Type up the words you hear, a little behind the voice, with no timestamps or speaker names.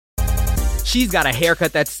She's got a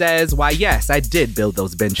haircut that says, why, yes, I did build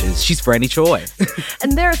those benches. She's Franny Choi.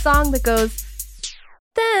 And there's a song that goes,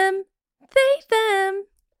 them, they, them,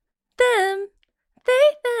 them, they,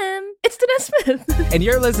 them. It's Danez Smith. And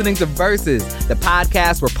you're listening to Versus, the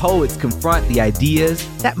podcast where poets confront the ideas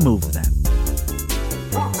that move them.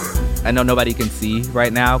 I know nobody can see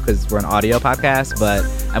right now because we're an audio podcast, but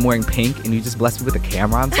I'm wearing pink and you just blessed me with a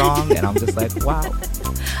Cameron song. And I'm just like, wow,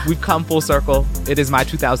 we've come full circle. It is my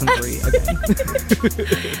 2003 again.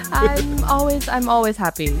 I'm always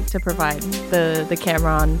happy to provide the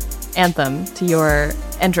Cameron anthem to your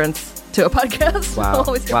entrance to a podcast.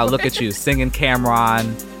 Wow, look at you singing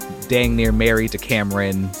Cameron, dang near married to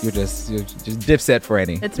Cameron. You're just Dipset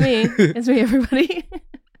Franny. It's me, everybody.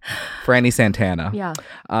 Franny Santana. Yeah.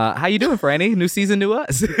 How you doing, Franny? New season, new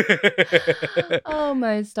us. Oh,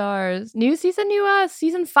 my stars. New season, new us.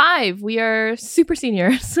 Season 5. We are super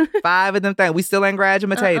seniors. 5 of them things. We still ain't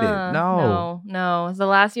graduated. No. It's the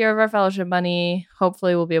last year of our fellowship money.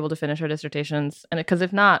 Hopefully we'll be able to finish our dissertations. And because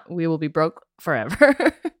if not, we will be broke forever.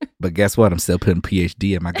 But guess what? I'm still putting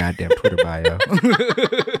PhD in my goddamn Twitter bio.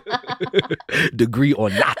 Degree or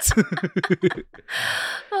not.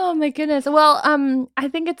 Oh my goodness. Well, I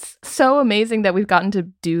think it's so amazing that we've gotten to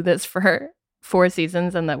do this for 4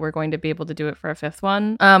 seasons and that we're going to be able to do it for a 5th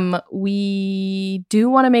one. We do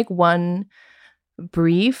want to make one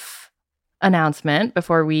brief announcement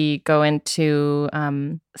before we go into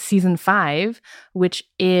season 5, which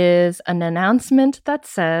is an announcement that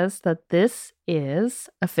says that this is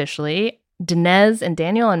officially Danez and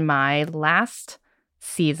Daniel and my last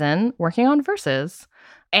season working on Versus.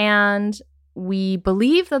 And we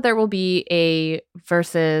believe that there will be a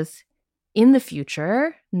Versus in the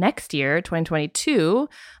future, next year, 2022,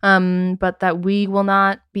 but that we will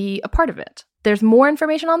not be a part of it. There's more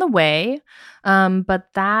information on the way, but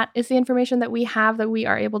that is the information that we have that we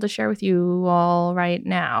are able to share with you all right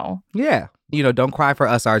now. Yeah. Don't cry for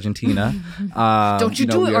us, Argentina. Don't you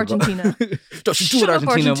do it, Argentina. Don't you do it,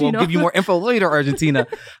 Argentina. We'll give you more info later, Argentina.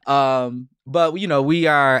 But,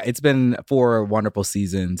 it's been 4 wonderful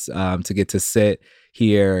seasons to get to sit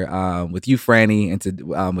here with you, Franny,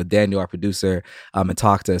 and with Daniel, our producer, and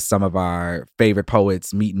talk to some of our favorite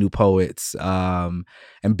poets, meet new poets, and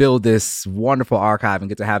build this wonderful archive and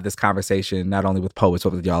get to have this conversation not only with poets,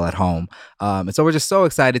 but with y'all at home. And so we're just so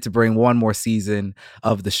excited to bring one more season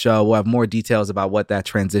of the show. We'll have more details about what that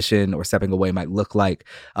transition or stepping away might look like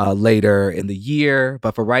later in the year.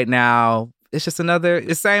 But for right now, it's just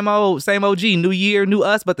it's same OG, new year, new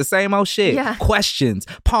us, but the same old shit. Yeah. Questions,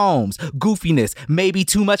 poems, goofiness, maybe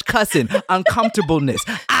too much cussing, uncomfortableness,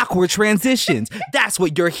 awkward transitions. That's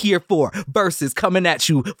what you're here for. Versus coming at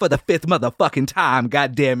you for the 5th motherfucking time,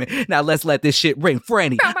 goddammit. Now let's let this shit ring.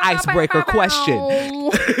 Franny, icebreaker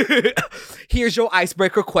question. Here's your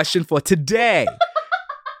icebreaker question for today.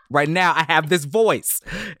 Right now, I have this voice,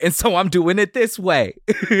 and so I'm doing it this way.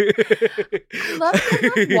 I love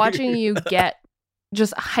watching you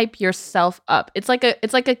just hype yourself up. It's like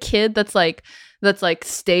a kid that's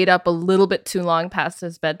stayed up a little bit too long past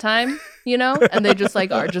his bedtime, and they just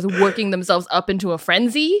are just working themselves up into a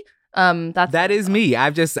frenzy. That is me.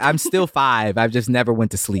 I'm still 5. I've just never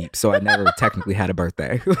went to sleep, so I never technically had a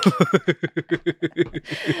birthday.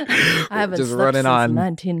 I haven't just slept since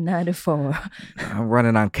 1994. I'm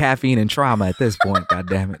running on caffeine and trauma at this point. God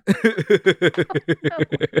damn it.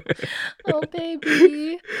 Oh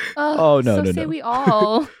baby. No, so say we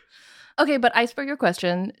all. Okay, but icebreaker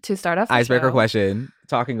question to start off. Icebreaker question,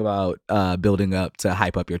 talking about building up to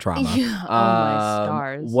hype up your trauma. Yeah. Oh my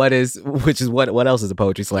stars. What else is a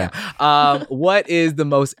poetry slam? Yeah. What is the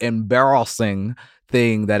most embarrassing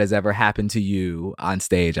thing that has ever happened to you on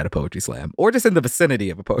stage at a poetry slam, or just in the vicinity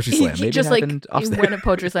of a poetry slam? Maybe just when a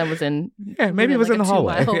poetry slam was in. Yeah, maybe it was in the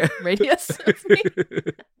hallway. 2-mile radius.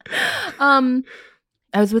 I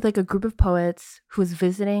was with a group of poets who was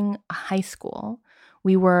visiting a high school.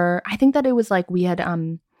 I think that it was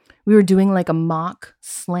we were doing a mock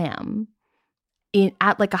slam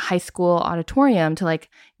at a high school auditorium to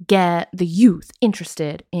get the youth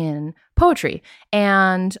interested in poetry.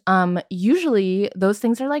 And usually those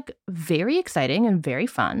things are very exciting and very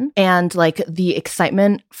fun. And the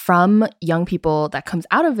excitement from young people that comes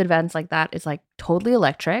out of events like that is totally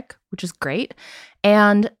electric, which is great.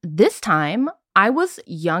 And this time I was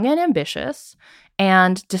young and ambitious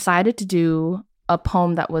and decided to do a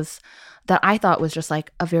poem that I thought was just a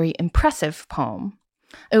very impressive poem.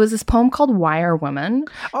 It was this poem called Wire Woman.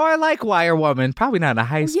 Oh, I like Wire Woman. Probably not in a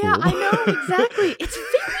high school. Yeah, I know, exactly. It's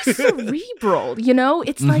very cerebral,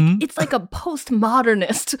 It's it's a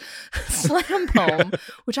postmodernist slam poem,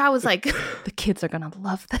 which I was the kids are gonna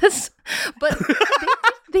love this. But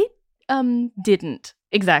they didn't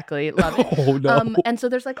exactly love it. Oh no. And so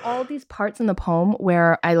there's like all these parts in the poem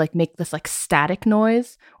where I like make this like static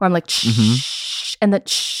noise where I'm like shh, and then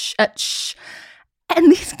shh, shh.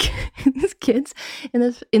 And these kids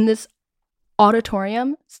in this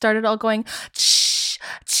auditorium started all going shh,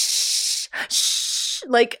 shh, shh,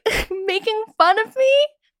 like making fun of me.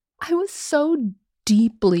 I was so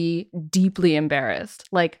deeply, deeply embarrassed.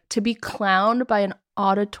 Like, to be clowned by an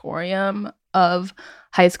auditorium of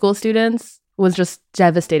high school students was just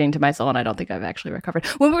devastating to my soul, and I don't think I've actually recovered.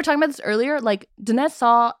 When we were talking about this earlier, like, Dinesh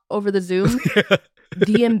saw over the Zoom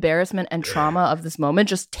the embarrassment and trauma of this moment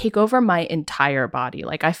just take over my entire body.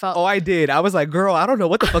 Like, I felt... Oh, I did. I was like, girl, I don't know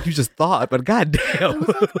what the fuck you just thought, but goddamn.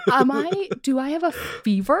 Do I have a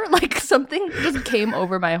fever? Like, something just came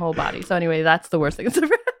over my whole body. So anyway, that's the worst thing that's ever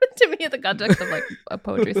happened to me in the context of like a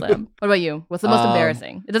poetry slam. What about you? What's the most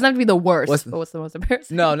embarrassing? It doesn't have to be the worst, but what's the most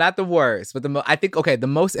embarrassing? No, not the worst, but I think, okay, the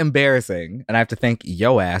most embarrassing, and I have to thank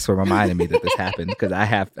yo ass for reminding me that this happened, because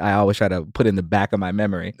I always try to put in the back of my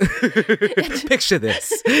memory. Picture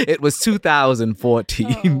this. It was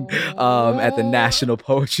 2014 at the National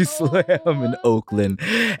Poetry Slam in Oakland.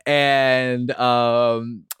 And I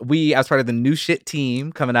was part of the new shit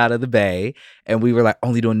team coming out of the Bay, and we were like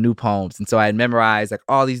only doing new poems. And so I had memorized like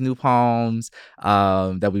all these new poems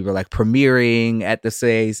that we were like premiering at the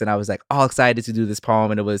space, and I was like all excited to do this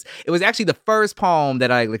poem. And it was actually the first poem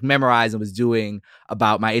that I like memorized and was doing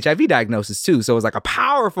about my HIV diagnosis too. So it was like a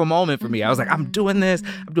powerful moment for me. I was like, I'm doing this.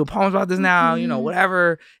 I'm doing poems about this now. You know,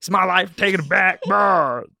 whatever. It's my life. Taking it back.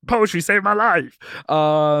 Poetry saved my life.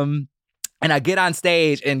 And I get on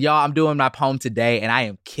stage, and y'all, I'm doing my poem today, and I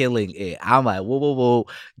am killing it. I'm like, whoa, whoa, whoa,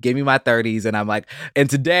 give me my 30s. And I'm like, and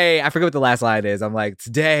today, I forget what the last line is. I'm like,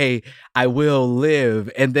 today I will live.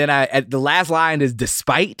 And then the last line is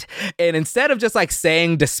despite. And instead of just like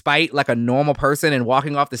saying despite like a normal person and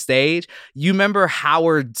walking off the stage, you remember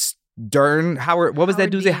Howard what was that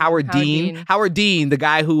dude's name? Howard Dean, the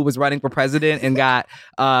guy who was running for president and got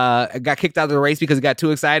kicked out of the race because he got too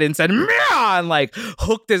excited and said, "Meow," and like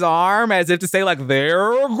hooked his arm as if to say like,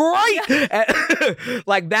 they're great.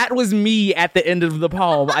 Like that was me at the end of the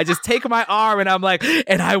poem. I just take my arm and I'm like,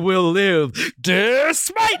 and I will live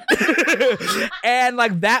despite. And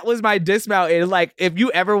like that was my dismount. And like, if you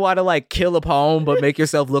ever want to like kill a poem but make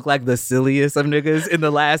yourself look like the silliest of niggas in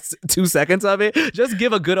the last 2 seconds of it, just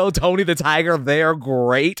give a good old Tony the Tiger, they're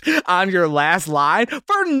great on your last line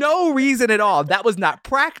for no reason at all. That was not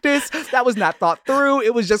practice. That was not thought through.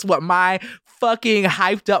 It was just what my fucking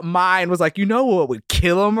hyped up mind was like, you know what would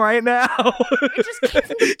kill him right now? It just came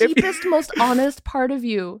from the deepest, most honest part of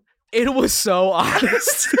you. It was so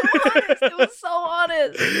honest. It was so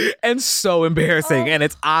honest. And so embarrassing. And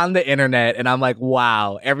it's on the internet. And I'm like,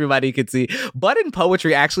 wow, everybody could see. But in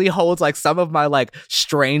poetry actually holds like some of my like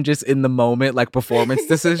strangest in the moment, like performance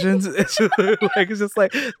decisions. It's just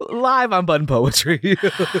like live on Button Poetry.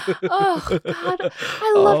 Oh, God.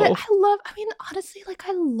 I love it. Honestly, like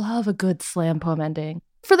I love a good slam poem ending.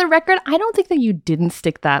 For the record, I don't think that you didn't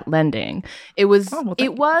stick that landing. It was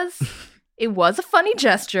a funny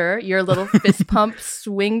gesture, your little fist pump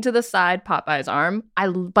swing to the side, Popeye's arm.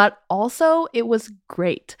 But also it was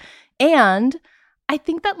great. And I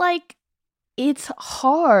think that like it's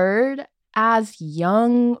hard as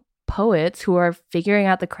young poets who are figuring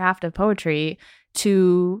out the craft of poetry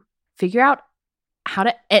to figure out how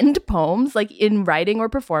to end poems like in writing or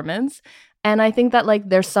performance. And I think that like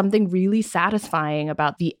there's something really satisfying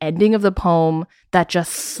about the ending of the poem that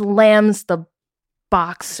just slams the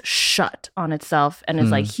box shut on itself and is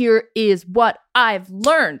like, here is what I've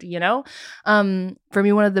learned, you know? For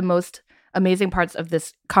me, one of the most amazing parts of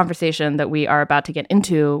this conversation that we are about to get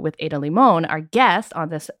into with Ada Limon, our guest on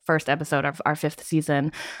this first episode of our 5th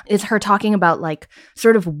season, is her talking about like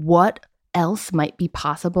sort of what else might be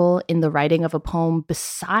possible in the writing of a poem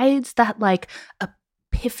besides that like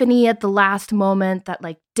epiphany at the last moment, that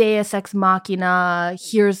like deus ex machina,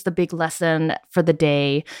 here's the big lesson for the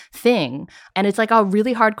day thing. And it's like a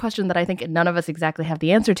really hard question that I think none of us exactly have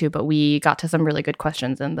the answer to, but we got to some really good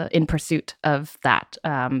questions in pursuit of that.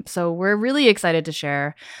 So we're really excited to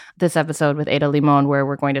share this episode with Ada Limon, where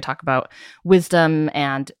we're going to talk about wisdom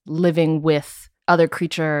and living with other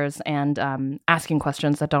creatures and asking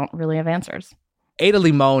questions that don't really have answers. Ada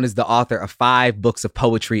Limon is the author of 5 books of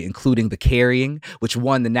poetry, including The Carrying, which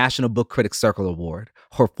won the National Book Critics Circle Award.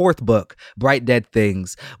 Her 4th book, Bright Dead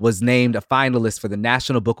Things, was named a finalist for the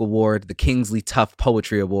National Book Award, the Kingsley Tough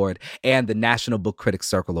Poetry Award, and the National Book Critics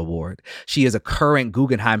Circle Award. She is a current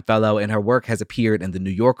Guggenheim Fellow, and her work has appeared in The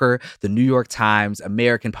New Yorker, The New York Times,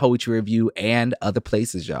 American Poetry Review, and other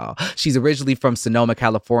places, y'all. She's originally from Sonoma,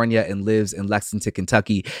 California, and lives in Lexington,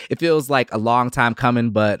 Kentucky. It feels like a long time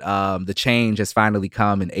coming, but the change has finally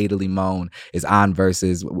come, and Ada Limon is on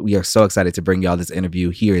Verses. We are so excited to bring y'all this interview.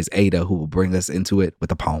 Here is Ada, who will bring us into it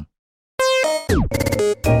with a poem.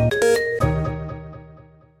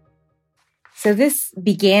 So this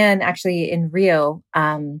began actually in Rio,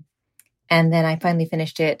 and then I finally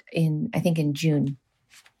finished it in June.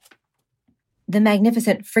 The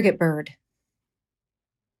Magnificent Frigate Bird.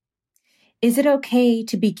 Is it okay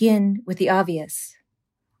to begin with the obvious?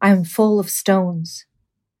 I'm full of stones.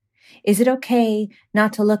 Is it okay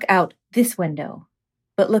not to look out this window,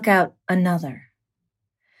 but look out another?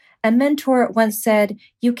 A mentor once said,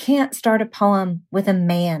 you can't start a poem with a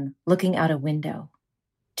man looking out a window.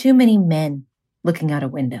 Too many men looking out a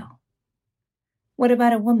window. What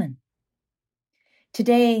about a woman?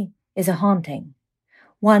 Today is a haunting.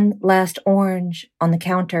 One last orange on the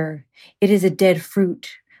counter. It is a dead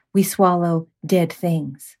fruit. We swallow dead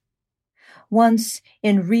things. Once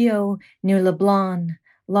in Rio near Leblon,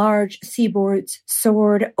 large seaboards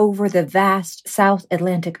soared over the vast South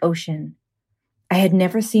Atlantic Ocean. I had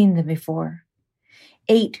never seen them before.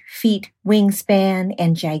 8 feet wingspan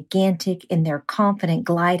and gigantic in their confident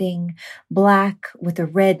gliding, black with a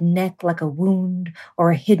red neck like a wound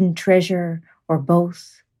or a hidden treasure or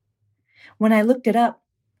both. When I looked it up,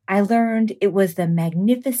 I learned it was the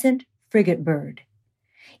Magnificent Frigate Bird.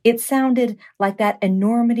 It sounded like that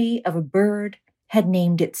enormity of a bird had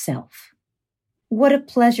named itself. What a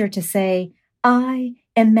pleasure to say, I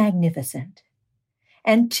am magnificent.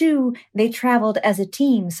 And 2, they traveled as a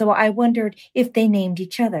team, so I wondered if they named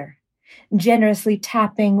each other, generously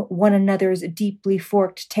tapping one another's deeply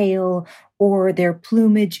forked tail, or their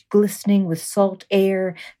plumage glistening with salt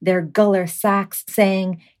air, their gular sacks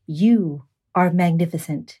saying, you are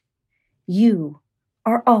magnificent. You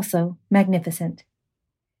are also magnificent.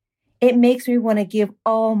 It makes me want to give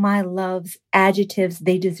all my loves adjectives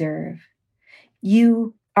they deserve.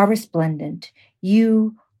 You are resplendent.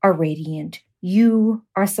 You are radiant. You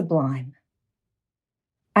are sublime.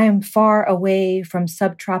 I am far away from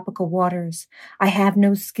subtropical waters. I have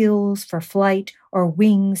no skills for flight or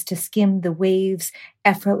wings to skim the waves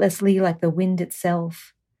effortlessly like the wind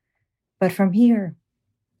itself. But from here,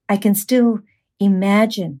 I can still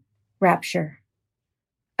imagine rapture,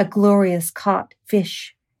 a glorious caught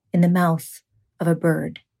fish in the mouth of a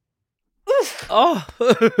bird. Oh,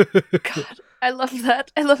 God. I love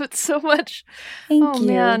that. I love it so much. Thank you.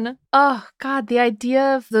 Man. Oh, God. The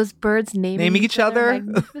idea of those birds naming each other.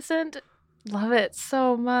 Magnificent. Love it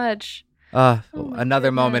so much.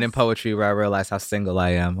 Another moment in poetry where I realized how single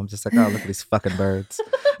I am. I'm just like, oh, look at these fucking birds.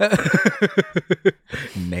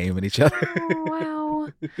 Naming each other. Oh, wow.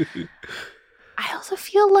 I also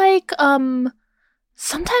feel like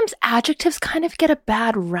sometimes adjectives kind of get a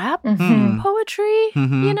bad rap in poetry,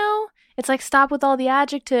 you know? It's like, stop with all the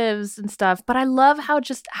adjectives and stuff. But I love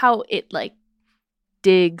how it like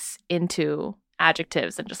digs into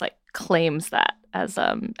adjectives and just like claims that as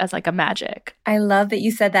like a magic. I love that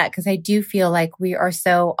you said that, because I do feel like we are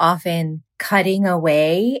so often cutting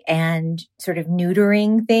away and sort of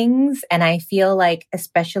neutering things. And I feel like,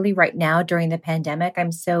 especially right now during the pandemic,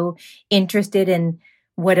 I'm so interested in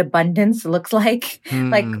what abundance looks like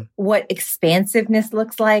what expansiveness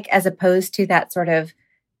looks like, as opposed to that sort of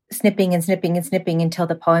snipping and snipping and snipping until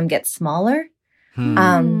the poem gets smaller.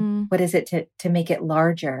 What is it to make it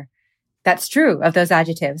larger? That's true of those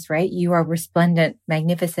adjectives, right? You are resplendent,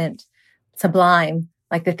 magnificent, sublime,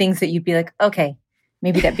 like the things that you'd be like, okay,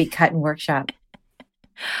 maybe that'd be cut in workshop.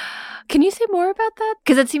 Can you say more about that?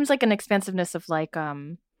 Because it seems like an expansiveness of like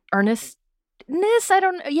earnestness.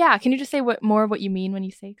 Can you just say more of what you mean when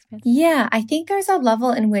you say expansive? Yeah, I think there's a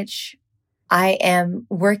level in which I am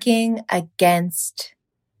working against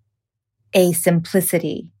a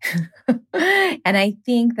simplicity. And I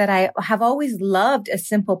think that I have always loved a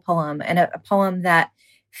simple poem, and a poem that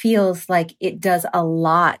feels like it does a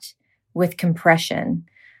lot with compression.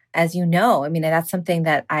 As you know, I mean, that's something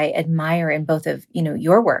that I admire in both of,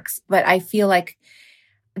 your works. But I feel like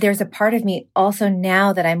there's a part of me also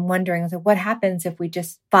now that I'm wondering, what happens if we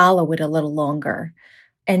just follow it a little longer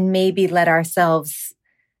and maybe let ourselves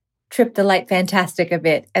trip the light fantastic a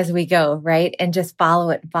bit as we go, right? And just follow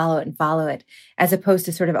it, as opposed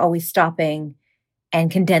to sort of always stopping and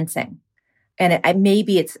condensing.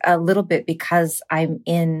 maybe it's a little bit because I'm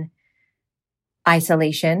in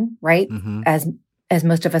isolation, right? Mm-hmm. As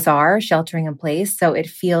most of us are, sheltering in place. So it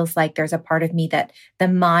feels like there's a part of me that the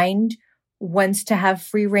mind wants to have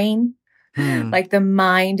free reign. Like the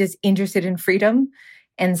mind is interested in freedom.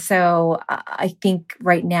 And so I think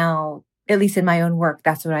right now, at least in my own work,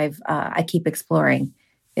 that's what I keep exploring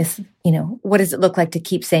is, what does it look like to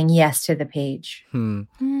keep saying yes to the page?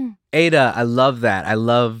 Ada, I love that. I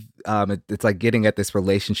love it's like getting at this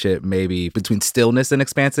relationship maybe between stillness and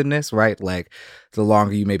expansiveness, right? Like the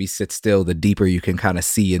longer you maybe sit still, the deeper you can kind of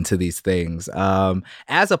see into these things.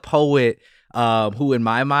 As a poet, who in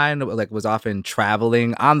my mind like was often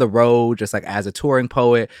traveling on the road, just like as a touring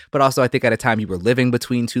poet, but also I think at a time you were living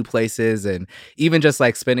between two places, and even just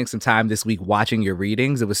like spending some time this week watching your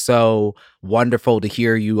readings, it was so wonderful to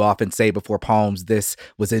hear you often say before poems, this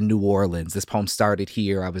was in New Orleans, this poem started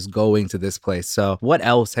here, I was going to this place. So what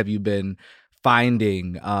else have you been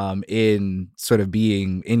finding in sort of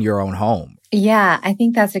being in your own home? Yeah, I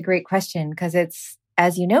think that's a great question because it's,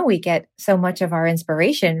 as you know, we get so much of our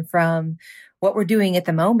inspiration from what we're doing at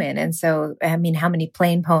the moment. And so, I mean, how many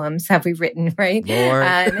plain poems have we written, right?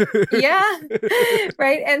 Lord. Yeah,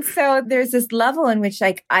 right. And so there's this level in which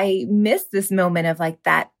like I miss this moment of like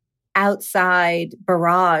that outside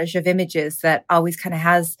barrage of images that always kind of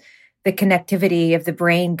has the connectivity of the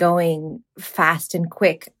brain going fast and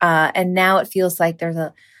quick. And now it feels like there's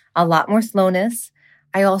a lot more slowness.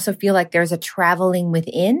 I also feel like there's a traveling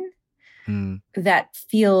within that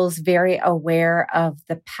feels very aware of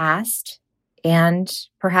the past and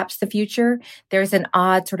perhaps the future. There's an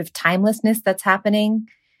odd sort of timelessness that's happening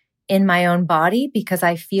in my own body because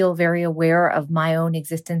I feel very aware of my own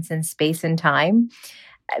existence in space and time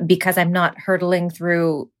because I'm not hurtling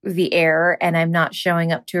through the air and I'm not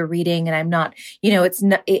showing up to a reading and I'm not, it's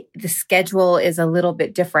not, the schedule is a little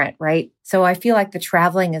bit different, right? So I feel like the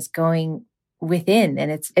traveling is going within and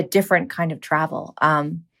it's a different kind of travel.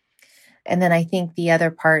 And then I think the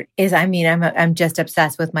other part is, I'm just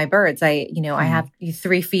obsessed with my birds. I have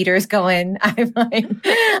 3 feeders going.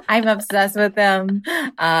 I'm obsessed with them.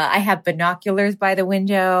 I have binoculars by the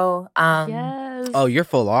window. Yes. Oh, you're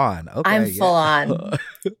full on. Okay, I'm full on.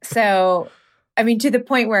 So, to the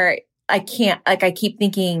point where I can't, I keep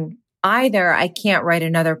thinking either I can't write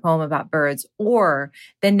another poem about birds or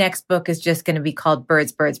the next book is just going to be called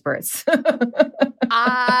Birds, Birds, Birds.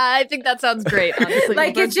 I think that sounds great, honestly.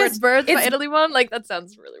 Like Birds, Birds, Birds, my Italy one. Like that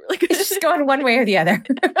sounds really, really good. It's just going one way or the other.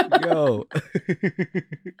 Yo.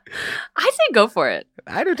 I say go for it.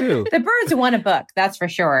 I do too. The birds want a book, that's for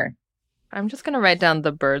sure. I'm just gonna write down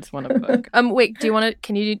the birds want a book. Wait, do you want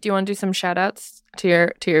to do some shout outs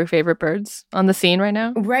to your favorite birds on the scene right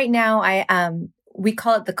now? Right now, we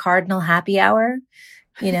call it the Cardinal Happy Hour.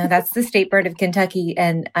 That's the state bird of Kentucky.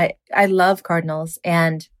 And I love cardinals.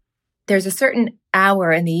 And there's a certain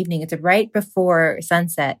hour in the evening, it's right before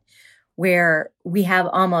sunset, where we have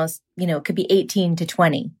almost, it could be 18 to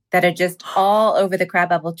 20 that are just all over the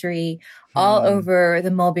crabapple tree, all over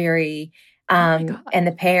the mulberry, and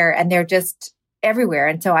the pear. And they're just everywhere.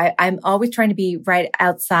 And so I'm always trying to be right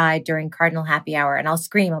outside during Cardinal Happy Hour. And I'll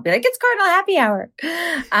scream, I'll be like, it's Cardinal Happy Hour.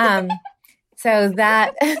 So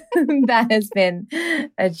that has been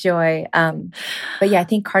a joy. But yeah, I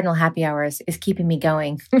think Cardinal Happy Hour is keeping me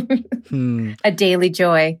going. A daily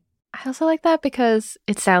joy. I also like that because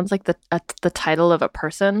it sounds like the title of a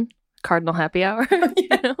person, Cardinal Happy Hour.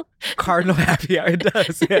 Cardinal Happy Hour, it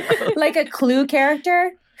does. Yeah. Like a Clue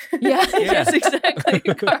character. Yeah. Yes, exactly.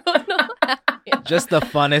 Cardinal Happy Hour. Just the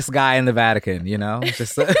funnest guy in the Vatican,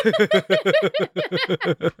 Just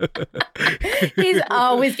He's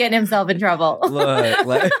always getting himself in trouble.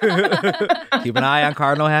 Look, keep an eye on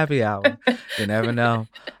Cardinal Happy Hour. You never know.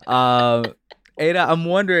 Ada, I'm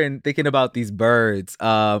wondering, thinking about these birds.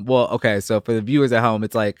 So for the viewers at home,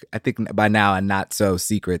 it's like, I think by now a not so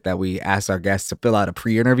secret that we ask our guests to fill out a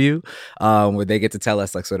pre-interview where they get to tell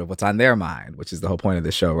us like sort of what's on their mind, which is the whole point of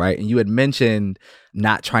the show, right? And you had mentioned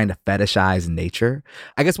not trying to fetishize nature.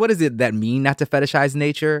 I guess, what does it that mean, not to fetishize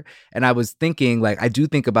nature? And I was thinking, like, I do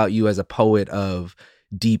think about you as a poet of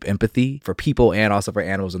deep empathy for people and also for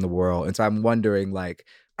animals in the world. And so I'm wondering, like,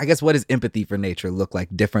 I guess, what does empathy for nature look like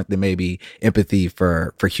different than maybe empathy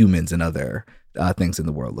for humans and other things in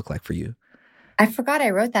the world look like for you? I forgot I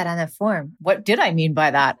wrote that on the form. What did I mean by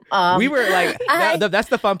that? We were like, that's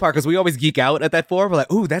the fun part because we always geek out at that form. We're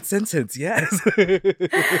like, ooh, that sentence, yes.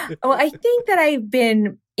 Well, I think that I've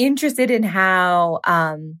been interested in how,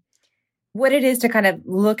 what it is to kind of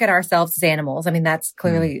look at ourselves as animals. I mean, that's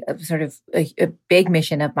clearly a sort of a big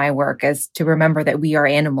mission of my work, is to remember that we are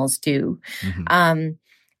animals too. Mm-hmm.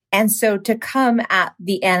 And so to come at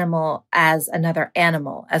the animal as another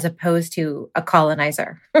animal, as opposed to a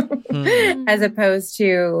colonizer, as opposed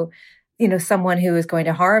to, someone who is going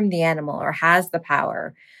to harm the animal or has the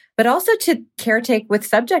power, but also to caretake with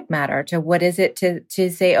subject matter, to what is it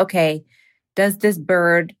to say, okay, does this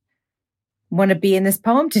bird want to be in this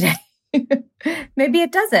poem today? Maybe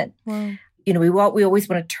it doesn't. Wow. We always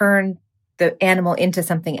want to turn the animal into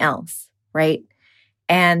something else, right?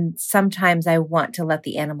 And sometimes I want to let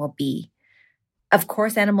the animal be. Of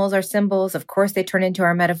course, animals are symbols. Of course, they turn into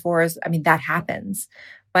our metaphors. I mean, that happens.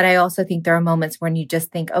 But I also think there are moments when you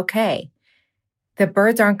just think, okay, the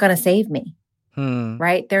birds aren't going to save me,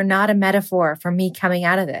 right? They're not a metaphor for me coming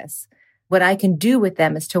out of this. What I can do with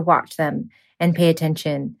them is to watch them and pay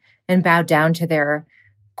attention and bow down to their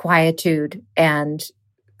quietude and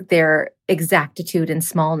their exactitude and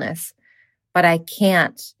smallness. But I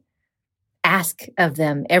can't ask of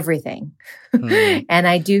them everything. And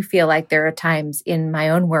I do feel like there are times in my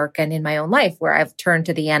own work and in my own life where I've turned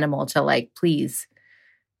to the animal to like, please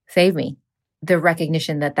save me. The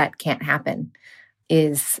recognition that can't happen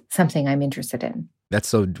is something I'm interested in. That's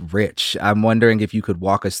so rich. I'm wondering if you could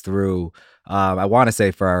walk us through, I want to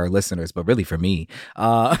say for our listeners, but really for me,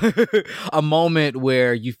 a moment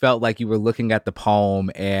where you felt like you were looking at the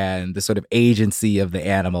poem and the sort of agency of the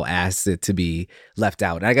animal asked it to be left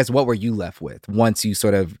out. And I guess what were you left with once you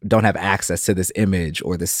sort of don't have access to this image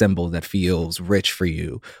or the symbol that feels rich for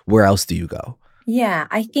you? Where else do you go? Yeah,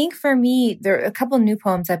 I think for me, there are a couple of new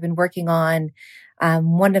poems I've been working on.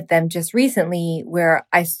 One of them just recently where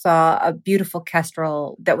I saw a beautiful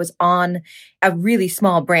kestrel that was on a really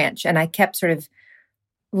small branch. And I kept sort of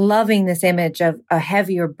loving this image of a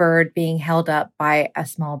heavier bird being held up by a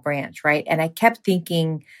small branch, right? And I kept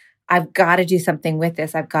thinking, I've got to do something with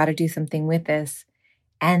this. I've got to do something with this.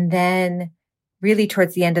 And then really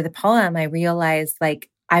towards the end of the poem, I realized like,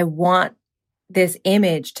 I want this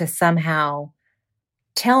image to somehow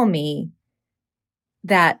tell me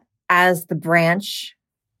that as the branch,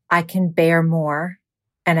 I can bear more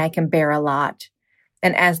and I can bear a lot.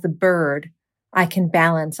 And as the bird, I can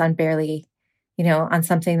balance on barely, on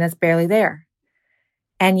something that's barely there.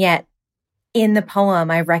 And yet in the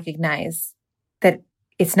poem, I recognize that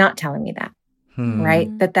it's not telling me that, right?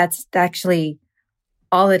 That's actually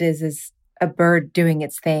all it is a bird doing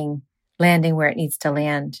its thing, landing where it needs to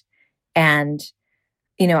land. And,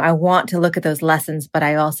 I want to look at those lessons, but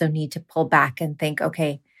I also need to pull back and think,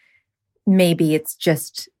 okay, maybe it's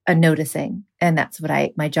just a noticing. And that's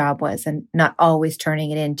what my job was, and not always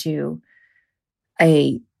turning it into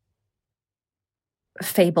a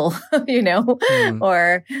fable,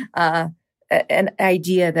 or an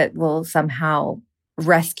idea that will somehow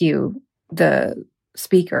rescue the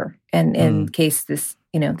speaker. And in case this,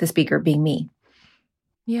 the speaker being me.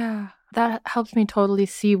 Yeah, that helps me totally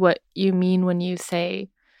see what you mean when you say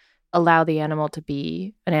allow the animal to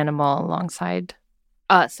be an animal alongside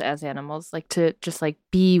us as animals, like to just like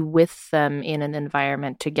be with them in an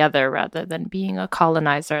environment together rather than being a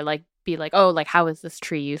colonizer, like be like, oh, like how is this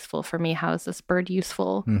tree useful for me? How is this bird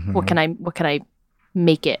useful? What can I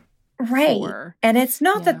make it right for? And it's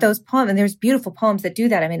not that those poems, and there's beautiful poems that do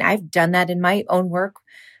that. I mean, I've done that in my own work,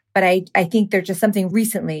 but I think there's just something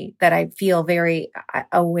recently that I feel very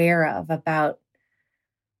aware of about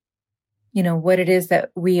what it is that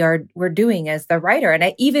we're doing as the writer.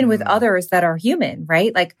 And even with others that are human,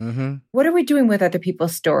 right? Like, what are we doing with other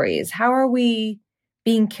people's stories? How are we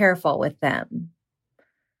being careful with them?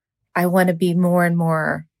 I want to be more and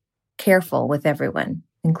more careful with everyone,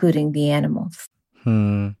 including the animals.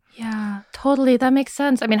 Yeah, totally. That makes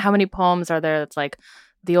sense. I mean, how many poems are there that's like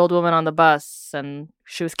the old woman on the bus and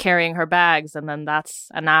she was carrying her bags and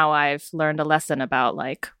now I've learned a lesson about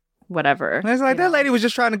like whatever. And it's like that lady was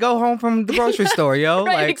just trying to go home from the grocery store, yo.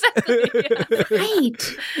 Right, like, exactly. Yeah.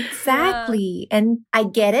 Right, exactly. Yeah. And I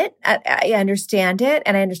get it. I understand it,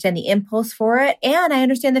 and I understand the impulse for it, and I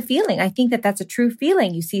understand the feeling. I think that that's a true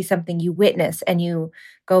feeling. You see something, you witness, and you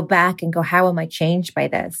go back and go, how am I changed by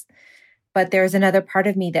this? But there's another part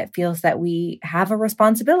of me that feels that we have a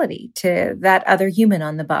responsibility to that other human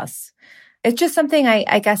on the bus. It's just something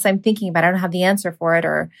I guess I'm thinking about. I don't have the answer for it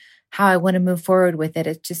or how I want to move forward with it.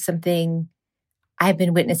 It's just something I've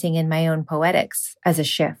been witnessing in my own poetics as a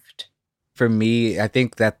shift. For me, I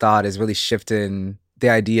think that thought is really shifting the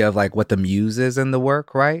idea of like what the muse is in the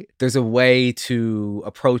work, right? There's a way to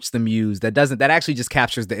approach the muse that actually just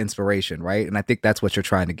captures the inspiration, right? And I think that's what you're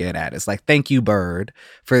trying to get at. It's like, thank you, bird,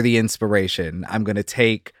 for the inspiration. I'm going to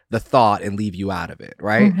take the thought and leave you out of it,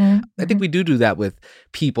 right? I think we do that with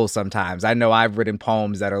people sometimes. I know I've written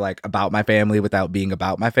poems that are like about my family without being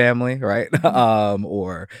about my family, right?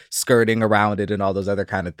 Or skirting around it and all those other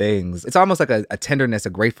kind of things. It's almost like a tenderness, a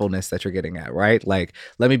gratefulness that you're getting at, right? Like,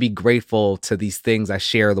 let me be grateful to these things I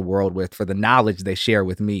share the world with for the knowledge they share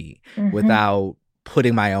with me without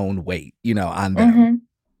putting my own weight, on them.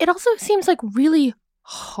 It also seems like really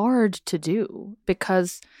hard to do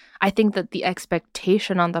because I think that the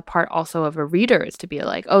expectation on the part also of a reader is to be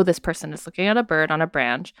like, oh, this person is looking at a bird on a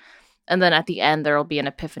branch. And then at the end, there will be an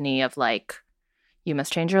epiphany of like, you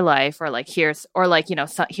must change your life, or like, here's like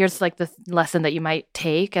the lesson that you might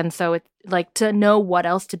take. And so it's like to know what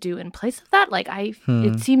else to do in place of that. Like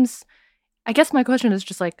it seems, I guess my question is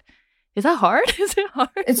just like, is that hard? Is it hard?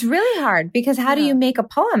 It's really hard because how do you make a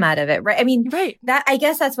poem out of it? Right. I mean, that, I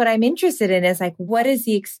guess that's what I'm interested in is like, what is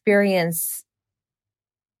the experience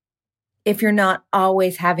if you're not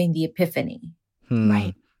always having the epiphany?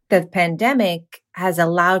 Right. The pandemic has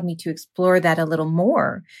allowed me to explore that a little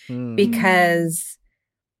more because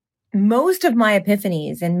most of my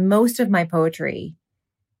epiphanies and most of my poetry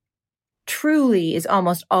truly is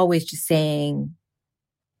almost always just saying,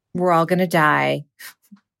 we're all going to die.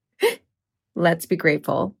 Let's be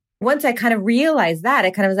grateful. Once I kind of realized that,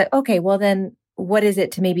 I kind of was like, okay, well then what is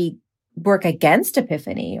it to maybe work against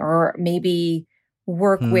epiphany or maybe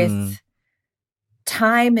work with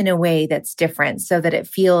time in a way that's different so that it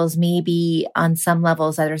feels maybe on some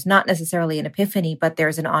levels that there's not necessarily an epiphany, but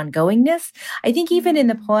there's an ongoingness. I think even in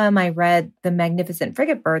the poem I read, The Magnificent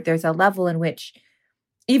Frigate Bird, there's a level in which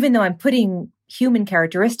even though I'm putting human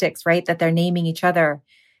characteristics, right, that they're naming each other,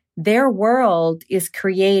 their world is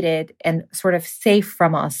created and sort of safe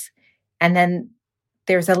from us. And then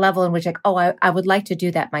there's a level in which like, oh, I would like to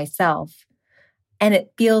do that myself. And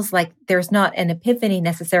it feels like there's not an epiphany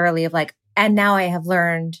necessarily of like, and now I have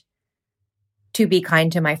learned to be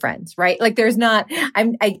kind to my friends, right? Like there's not,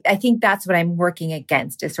 I think that's what I'm working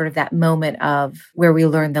against is sort of that moment of where we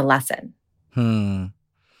learn the lesson.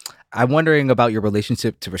 I'm wondering about your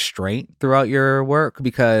relationship to restraint throughout your work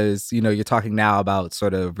because, you're talking now about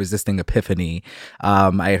sort of resisting epiphany.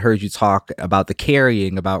 I had heard you talk about the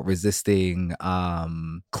carrying, about resisting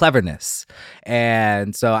cleverness.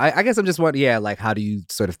 And so I guess I'm just wondering, like, how do you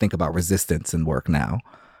sort of think about resistance in work now?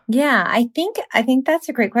 Yeah, I think that's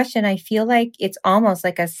a great question. I feel like it's almost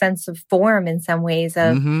like a sense of form in some ways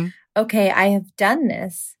of, okay, I have done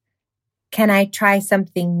this. Can I try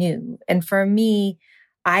something new? And for me,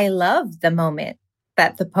 I love the moment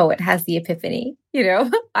that the poet has the epiphany.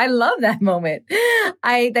 I love that moment.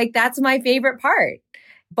 That's my favorite part.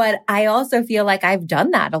 But I also feel like I've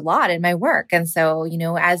done that a lot in my work. And so,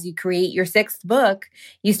 as you create your sixth book,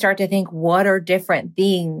 you start to think, what are different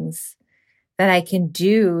things that I can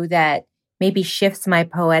do that maybe shifts my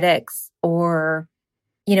poetics? Or,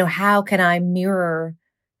 how can I mirror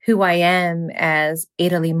who I am as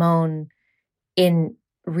Ada Limon in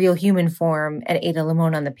real human form and Ada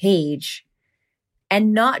Limon on the page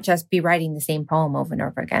and not just be writing the same poem over and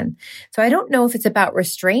over again. So I don't know if it's about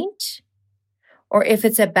restraint or if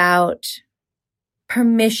it's about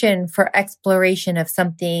permission for exploration of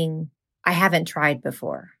something I haven't tried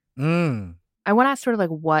before. I want to ask sort of like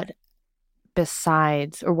what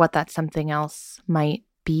besides or what that something else might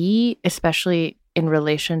be, especially in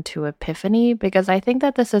relation to epiphany, because I think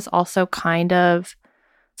that this is also kind of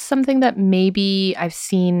something that maybe I've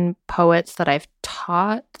seen poets that I've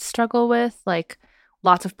taught struggle with, like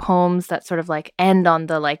lots of poems that sort of like end on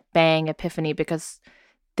the like bang epiphany because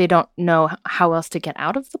they don't know how else to get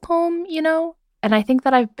out of the poem, And I think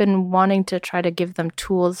that I've been wanting to try to give them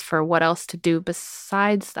tools for what else to do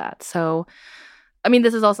besides that. So, I mean,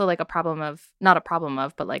 this is also like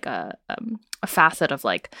but like a facet of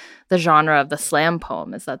like the genre of the slam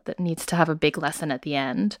poem is that needs to have a big lesson at the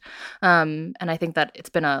end. And I think that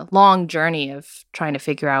it's been a long journey of trying to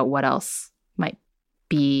figure out what else might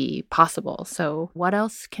be possible. So what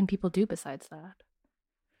else can people do besides that?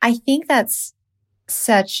 I think that's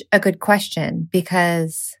such a good question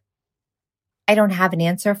because I don't have an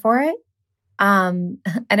answer for it.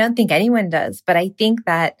 I don't think anyone does, but I think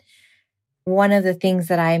that one of the things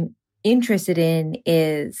that I'm interested in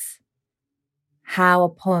is how a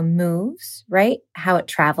poem moves, right? How it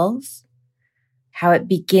travels, how it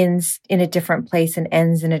begins in a different place and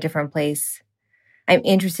ends in a different place. I'm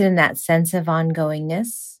interested in that sense of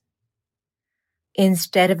ongoingness.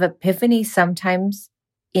 Instead of epiphany, sometimes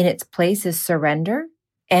in its place is surrender.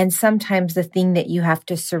 And sometimes the thing that you have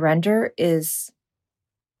to surrender is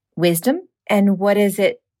wisdom. And what is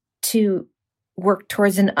it to work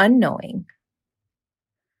towards an unknowing?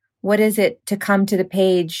 What is it to come to the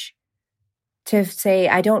page to say,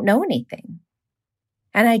 I don't know anything.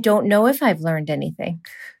 And I don't know if I've learned anything.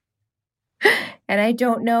 And I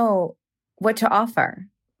don't know what to offer.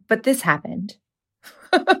 But this happened.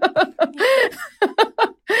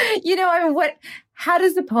 How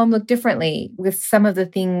does the poem look differently with some of the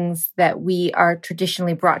things that we are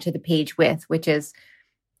traditionally brought to the page with, which is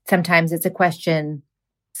sometimes it's a question,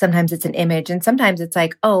 sometimes it's an image, and sometimes it's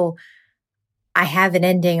like, oh, I have an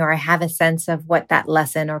ending or I have a sense of what that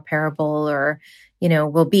lesson or parable or,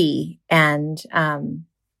 will be. And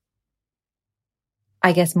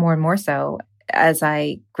I guess more and more so as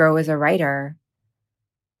I grow as a writer,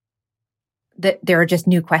 that there are just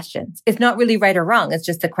new questions. It's not really right or wrong. It's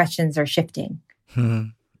just the questions are shifting.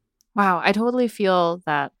 Wow. I totally feel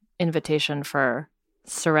that invitation for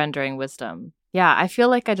surrendering wisdom. Yeah. I feel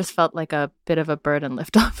like I just felt like a bit of a burden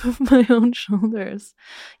lift off of my own shoulders,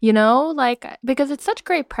 because it's such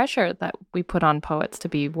great pressure that we put on poets to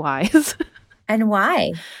be wise. And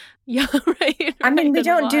why? Yeah, right. I mean, we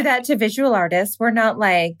don't do that to visual artists. We're not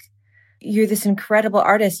like, you're this incredible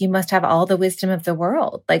artist, you must have all the wisdom of the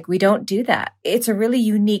world. Like, we don't do that. It's a really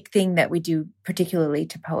unique thing that we do, particularly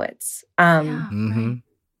to poets. Right.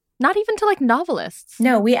 Not even to novelists.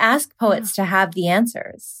 No, we ask poets to have the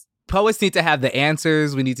answers. Poets need to have the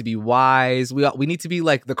answers. We need to be wise. We need to be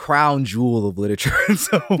like the crown jewel of literature in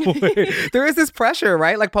some way. There is this pressure,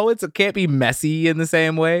 right? Like, poets can't be messy in the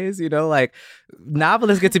same ways, like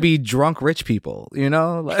novelists get to be drunk rich people, We're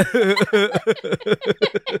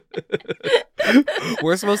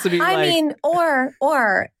supposed to be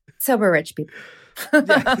or sober rich people.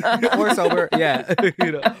 Yeah. Or sober, yeah,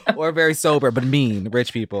 or very sober but mean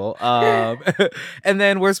rich people. And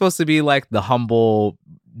then we're supposed to be like the humble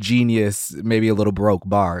genius, maybe a little broke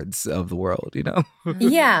bards of the world,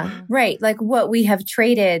 Yeah, right. Like what we have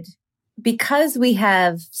traded because we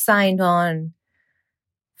have signed on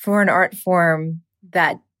for an art form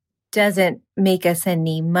that doesn't make us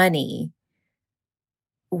any money.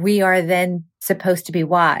 We are then supposed to be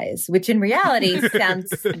wise, which in reality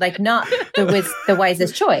sounds like not the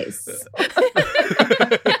wisest choice.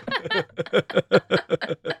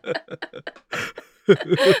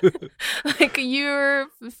 Like, you're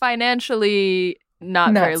financially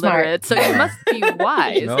not very smart. literate, so you must be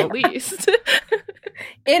wise at least.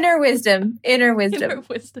 Inner wisdom.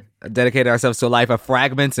 Dedicate ourselves to a life of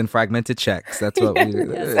fragments and fragmented checks. That's what we do.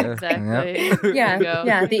 Yes, exactly.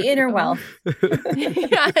 Yeah, the inner wealth.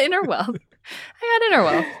 Yeah, inner wealth. I got inner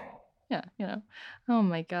wealth. Yeah, Oh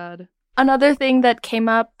my God. Another thing that came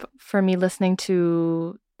up for me listening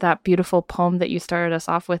to that beautiful poem that you started us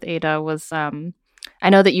off with, Ada, was I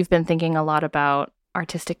know that you've been thinking a lot about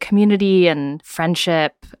artistic community and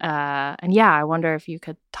friendship. And I wonder if you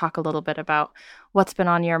could talk a little bit about what's been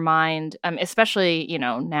on your mind, especially,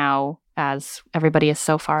 now as everybody is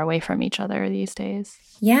so far away from each other these days.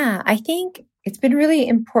 Yeah, I think it's been really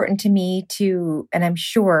important to me to, and I'm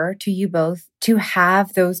sure to you both, to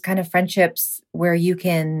have those kind of friendships where you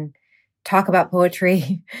can talk about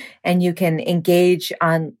poetry and you can engage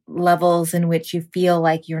on levels in which you feel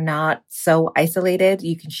like you're not so isolated.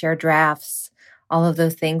 You can share drafts, all of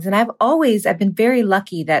those things. And I've been very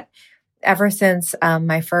lucky that ever since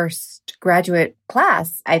my first graduate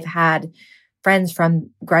class, I've had friends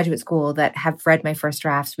from graduate school that have read my first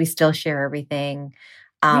drafts. We still share everything.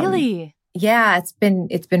 Really? Yeah, it's been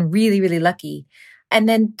really, really lucky. And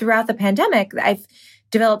then throughout the pandemic, I've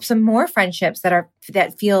developed some more friendships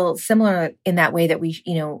that feel similar in that way, that we,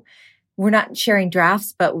 we're not sharing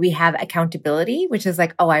drafts, but we have accountability, which is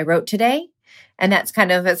like, oh, I wrote today. And that's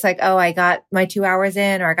it's like, oh, I got my 2 hours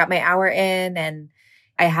in, or I got my hour in, and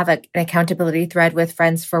I have an accountability thread with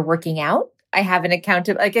friends for working out. I have an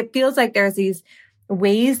it feels like there's these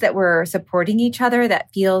ways that we're supporting each other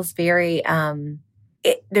that feels very,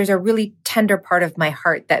 there's a really tender part of my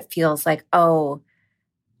heart that feels like, oh,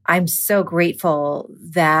 I'm so grateful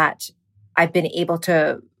that I've been able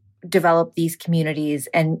to develop these communities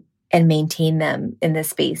and maintain them in this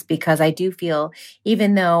space, because I do feel,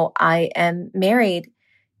 even though I am married,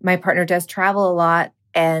 my partner does travel a lot,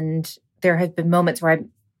 and there have been moments where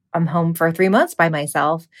I'm home for 3 months by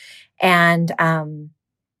myself, and I'm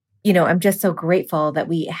just so grateful that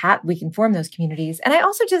we can form those communities. And I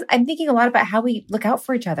also I'm thinking a lot about how we look out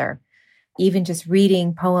for each other. Even just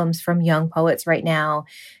reading poems from young poets right now,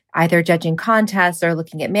 either judging contests or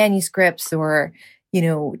looking at manuscripts or,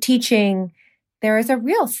 teaching, there is a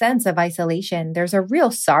real sense of isolation. There's a real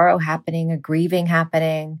sorrow happening, a grieving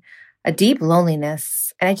happening, a deep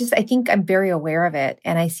loneliness. And I think I'm very aware of it.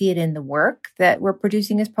 And I see it in the work that we're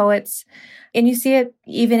producing as poets. And you see it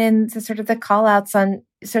even in the sort of the call outs on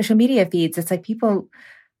social media feeds. It's like people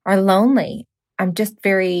are lonely. I'm just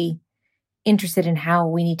very interested in how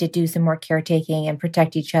we need to do some more caretaking and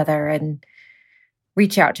protect each other and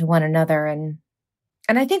reach out to one another. And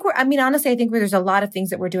I think honestly, I think there's a lot of things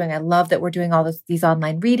that we're doing. I love that we're doing all these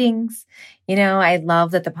online readings. I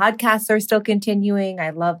love that the podcasts are still continuing. I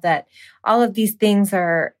love that all of these things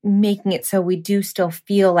are making it so we do still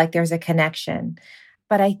feel like there's a connection.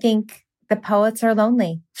 But I think the poets are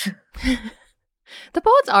lonely. The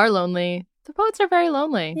poets are lonely. The poets are very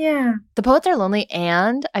lonely. Yeah. The poets are lonely,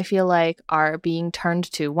 and I feel like are being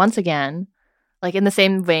turned to once again, like in the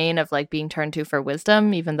same vein of like being turned to for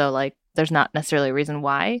wisdom, even though like there's not necessarily a reason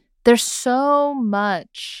why. There's so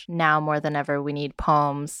much now more than ever. We need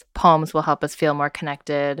poems. Poems will help us feel more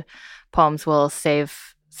connected. Poems will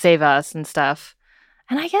save us and stuff.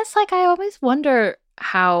 And I guess like I always wonder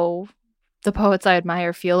how the poets I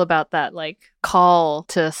admire feel about that like call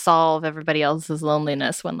to solve everybody else's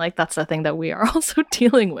loneliness when like that's the thing that we are also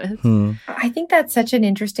dealing with. I think that's such an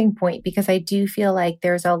interesting point because I do feel like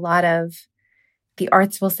there's a lot of the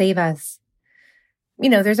arts will save us.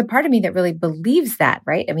 There's a part of me that really believes that,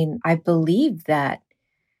 right? I mean, I believe that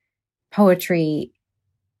poetry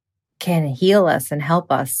can heal us and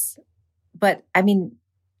help us. But I mean,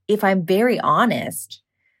 if I'm very honest,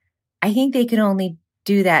 I think they can only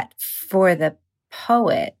do that for the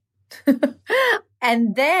poet.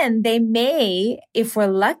 And then they may, if we're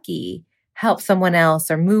lucky, help someone else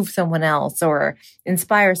or move someone else or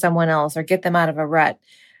inspire someone else or get them out of a rut.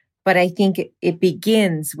 But I think it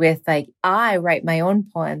begins with like, I write my own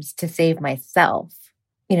poems to save myself.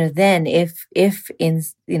 Then if in,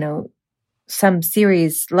 some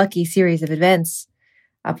lucky series of events,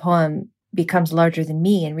 a poem becomes larger than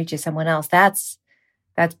me and reaches someone else, that's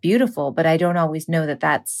beautiful. But I don't always know that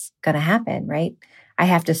that's going to happen, right? I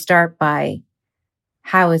have to start by,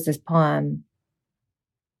 how is this poem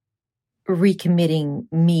recommitting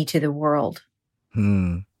me to the world?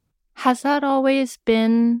 Has that always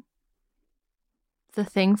been the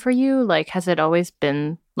thing for you? Like, has it always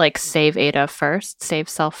been like save Ada first, save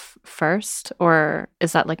self first? Or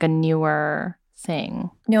is that like a newer thing?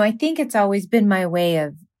 No, I think it's always been my way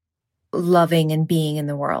of loving and being in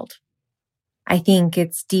the world. I think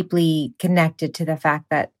it's deeply connected to the fact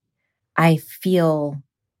that I feel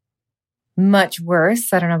much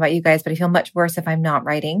worse. I don't know about you guys, but I feel much worse if I'm not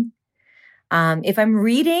writing. If I'm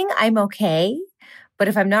reading, I'm okay. But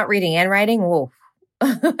if I'm not reading and writing, whoa,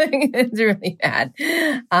 it's really bad.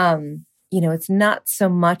 It's not so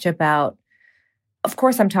much about, of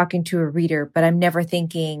course, I'm talking to a reader, but I'm never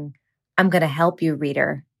thinking, I'm going to help you,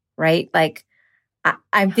 reader, right? Like,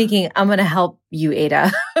 I'm thinking, I'm going to help you,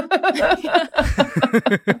 Ada.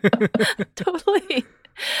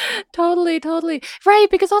 Totally. Right.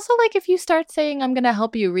 Because also, like, if you start saying, I'm going to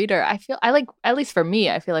help you, reader, at least for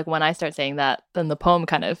me, I feel like when I start saying that, then the poem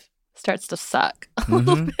kind of starts to suck a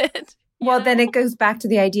little bit. Well, then it goes back to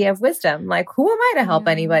the idea of wisdom. Like, who am I to help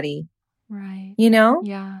anybody? Right.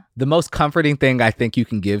 Yeah. The most comforting thing I think you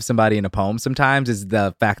can give somebody in a poem sometimes is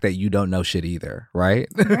the fact that you don't know shit either, right?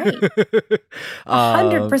 Right.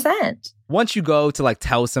 100%. Once you go to like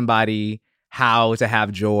tell somebody how to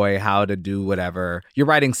have joy, how to do whatever, you're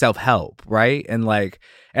writing self-help, right? And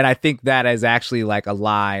I think that is actually like a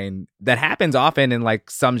line that happens often in like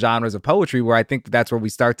some genres of poetry where I think that's where we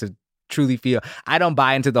start to truly feel. I don't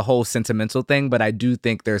buy into the whole sentimental thing, but I do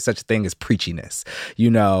think there's such a thing as preachiness,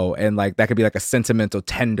 and like that could be like a sentimental,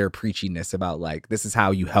 tender preachiness about like, this is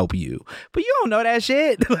how you help you, but you don't know that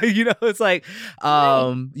shit. It's like,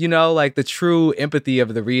 like the true empathy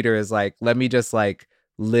of the reader is like, let me just like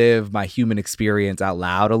live my human experience out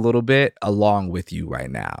loud a little bit along with you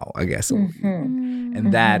right now, I guess. Mm-hmm.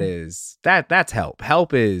 And that is, that's help.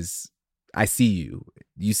 Help is, I see you.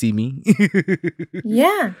 You see me?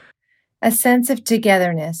 Yeah. A sense of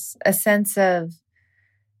togetherness, a sense of,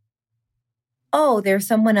 oh, there's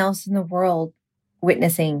someone else in the world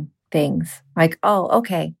witnessing things. Like, oh,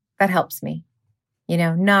 okay, that helps me.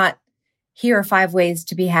 Not here are 5 ways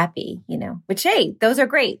to be happy, which, hey, those are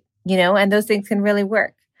great, and those things can really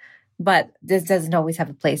work. But this doesn't always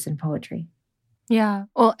have a place in poetry. Yeah.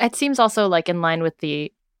 Well, it seems also like in line with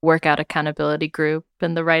the workout accountability group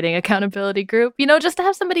and the writing accountability group, just to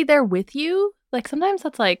have somebody there with you. Like sometimes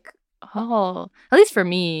that's like, oh, at least for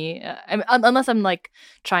me, unless I'm like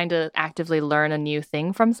trying to actively learn a new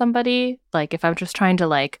thing from somebody, like if I'm just trying to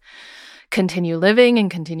like continue living and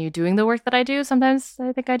continue doing the work that I do, sometimes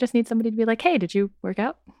I think I just need somebody to be like, hey, did you work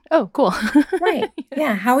out? Oh, cool. Right.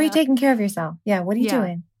 Yeah. How are you taking care of yourself? Yeah. What are you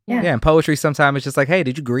doing? Yeah. And poetry sometimes it's just like, hey,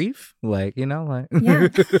 did you grieve? Like, yeah. Oh my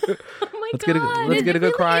let's get a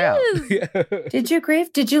good cry out. Did you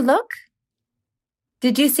grieve? Did you look?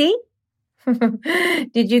 Did you see?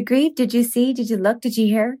 Did you grieve? Did you see? Did you look? Did you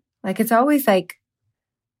hear? Like, it's always like,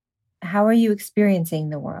 how are you experiencing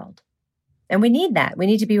the world? And we need that. We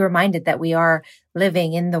need to be reminded that we are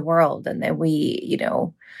living in the world and that we, you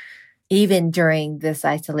know, even during this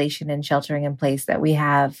isolation and sheltering in place, that we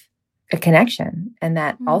have a connection and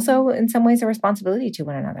that also in some ways a responsibility to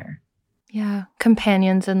one another. Yeah.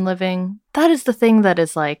 Companions in living. That is the thing that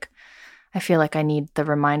is like, I feel like I need the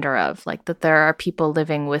reminder of, like, that there are people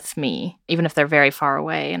living with me, even if they're very far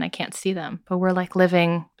away and I can't see them, but we're like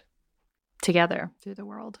living together through the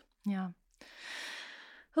world. Yeah.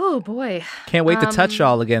 Oh boy. Can't wait to touch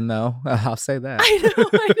y'all again though. I'll say that.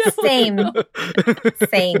 I know.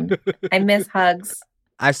 Same. I miss hugs.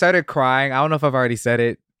 I started crying. I don't know if I've already said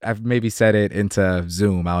it. I've maybe said it into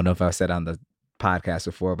Zoom. I don't know if I said it on the podcast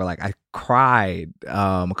before, but like I cried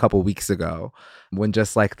a couple weeks ago when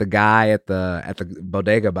just like the guy at the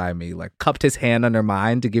bodega by me like cupped his hand under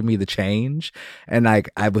mine to give me the change, and like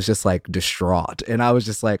I was just like distraught, and I was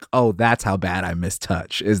just like, oh, that's how bad I miss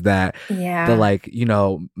touch, is that the like, you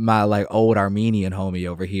know, my like old Armenian homie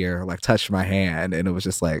over here like touched my hand, and it was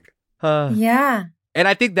just like yeah. And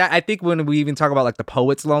I think when we even talk about like the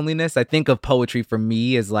poet's loneliness, I think of poetry for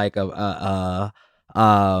me as like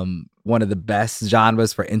one of the best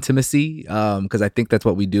genres for intimacy, because I think that's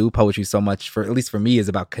what we do. Poetry so much, for at least for me, is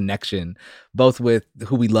about connection, both with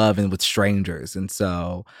who we love and with strangers. And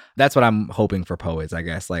so that's what I'm hoping for poets, I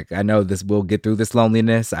guess. Like, I know this will get through this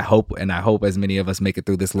loneliness. I hope as many of us make it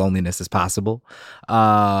through this loneliness as possible.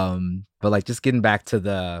 But like just getting back to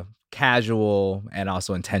the casual and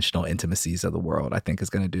also intentional intimacies of the world, I think is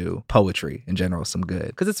going to do poetry in general some good,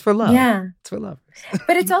 because it's for love. Yeah, it's for lovers.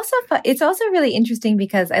 But it's also really interesting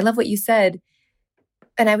because I love what you said,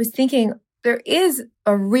 and I was thinking there is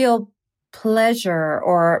a real pleasure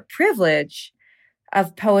or privilege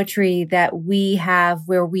of poetry that we have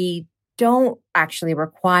where we don't actually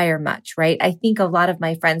require much, right? I think a lot of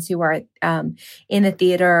my friends who are in the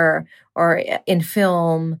theater or in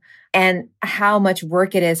film, and how much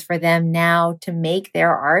work it is for them now to make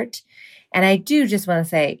their art. And I do just want to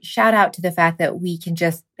say, shout out to the fact that we can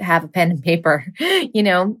just have a pen and paper. You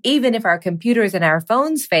know, even if our computers and our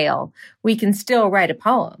phones fail, we can still write a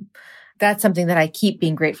poem. That's something that I keep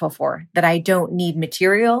being grateful for, that I don't need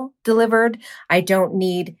material delivered. I don't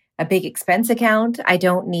need a big expense account. I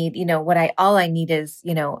don't need, you know, all I need is,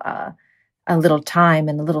 you know, a little time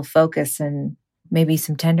and a little focus and maybe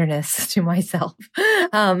some tenderness to myself.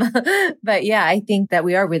 But yeah, I think that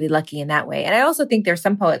we are really lucky in that way. And I also think there's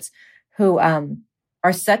some poets who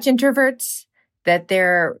are such introverts that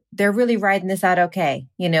they're really riding this out okay,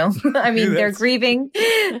 you know? I mean, they're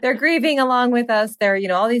grieving along with us. They're, you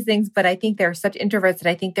know, all these things, but I think they're such introverts that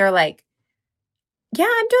I think they're like, yeah,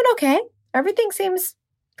 I'm doing okay. Everything seems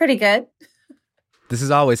pretty good. This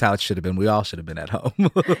is always how it should have been. We all should have been at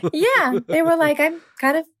home. Yeah, they were like, I'm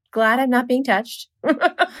kind of glad I'm not being touched. I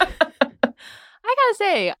gotta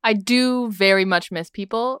say, I do very much miss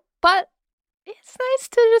people, but it's nice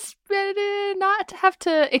to just not have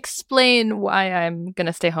to explain why I'm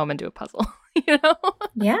gonna stay home and do a puzzle, you know?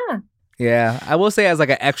 Yeah. Yeah, I will say, as like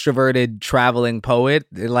an extroverted traveling poet,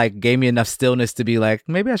 it like gave me enough stillness to be like,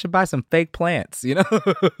 maybe I should buy some fake plants, you know?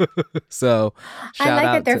 So I like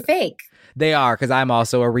that they're fake. They are, because I'm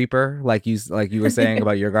also a reaper, like you were saying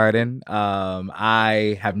about your garden.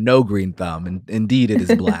 I have no green thumb, and indeed it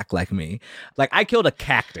is black like me. Like, I killed a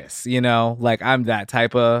cactus, you know? Like, I'm that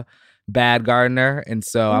type of bad gardener, and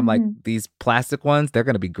so I'm like, these plastic ones, they're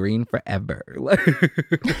gonna be green forever.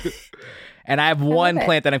 And I have one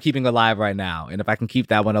plant that I'm keeping alive right now, and if I can keep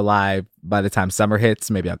that one alive by the time summer hits,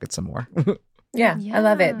 maybe I'll get some more. Yeah, I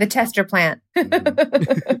love it. The tester plant.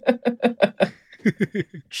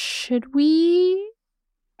 Should we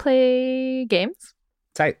play games?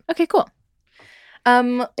 Tight. Okay, cool.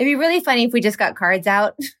 It'd be really funny if we just got cards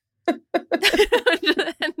out.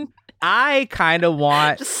 I kind of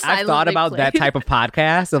want, I've thought about that type of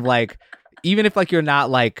podcast of like, even if like you're not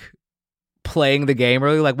like playing the game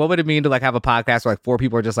really, like what would it mean to like have a podcast where like four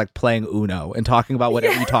people are just like playing Uno and talking about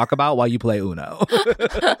whatever you talk about while you play Uno?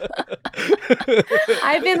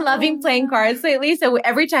 I've been loving playing cards lately, so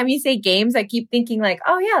every time you say games, I keep thinking like,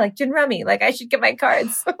 oh yeah, like gin rummy, like I should get my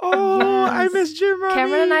cards. Oh, yes. I miss gin rummy.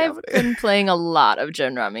 Cameron and I have been playing a lot of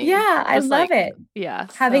gin rummy. Yeah, I love it. Yeah,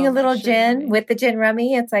 having a little gin with the gin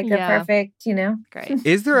rummy, it's like a perfect, you know. Great.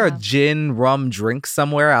 Is there a gin rum drink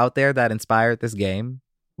somewhere out there that inspired this game?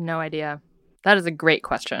 No idea. That is a great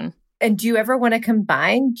question. And do you ever want to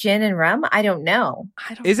combine gin and rum? I don't know.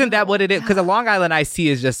 Isn't that what it is? Because a Long Island iced tea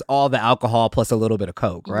is just all the alcohol plus a little bit of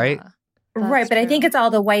Coke, right? Yeah, right, but true. I think it's all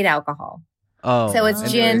the white alcohol. Oh. So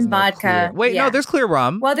it's gin, vodka. No, there's clear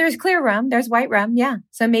rum. Well, there's clear rum. There's white rum, yeah.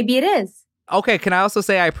 So maybe it is. Okay, can I also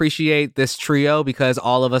say I appreciate this trio because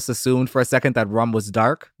all of us assumed for a second that rum was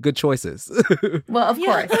dark? Good choices. Well, of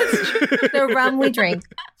course. The rum we drink.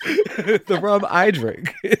 The rum I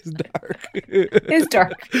drink is dark. It's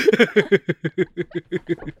dark.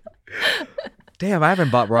 Damn, I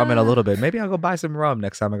haven't bought rum in a little bit. Maybe I'll go buy some rum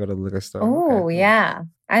next time I go to the liquor store. Oh, Okay. yeah.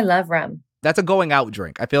 I love rum. That's a going out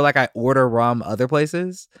drink. I feel like I order rum other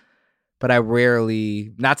places, but I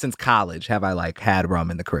rarely, not since college, have I like had rum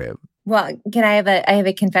in the crib. Well, I have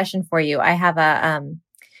a confession for you. I have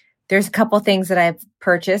there's a couple things that I've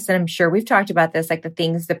purchased, and I'm sure we've talked about this, like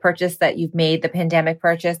the purchase that you've made, the pandemic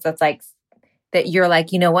purchase that's like, that you're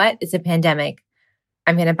like, you know what? It's a pandemic.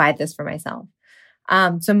 I'm going to buy this for myself.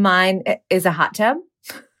 So mine is a hot tub.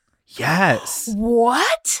 Yes.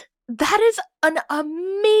 What? That is an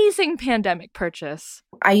amazing pandemic purchase.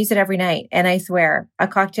 I use it every night, and I swear, a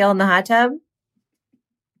cocktail in the hot tub,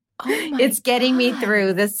 it's getting me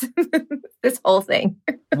through this this whole thing.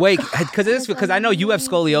 Wait, because I know you have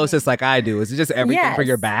scoliosis like I do. Is it just everything for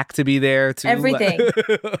your back to be there too? Everything.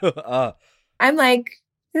 I'm like,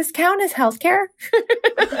 does this count as healthcare?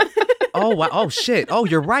 Oh wow! Oh shit! Oh,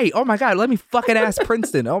 you're right. Oh my god! Let me fucking ask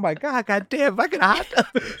Princeton. Oh my god! Goddamn! Fucking hot tub.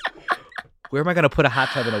 Where am I gonna put a hot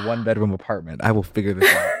tub in a 1-bedroom apartment? I will figure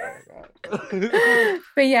this out.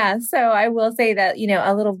 But yeah, so I will say that, you know,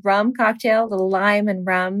 a little rum cocktail, a little lime and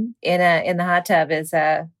rum in the hot tub is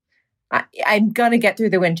I'm gonna get through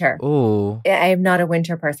the winter. Oh, I am not a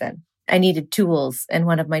winter person. I needed tools, and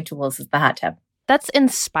one of my tools is the hot tub. That's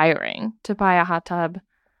inspiring to buy a hot tub.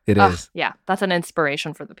 It is. Yeah, that's an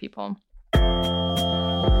inspiration for the people.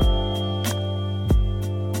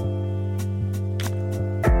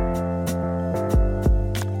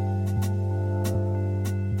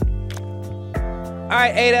 All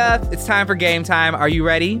right, Ada, it's time for game time. Are you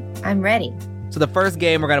ready? I'm ready. So the first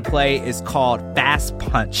game we're going to play is called Fast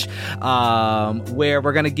Punch, where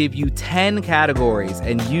we're going to give you 10 categories,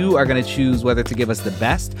 and you are going to choose whether to give us the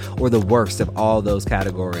best or the worst of all those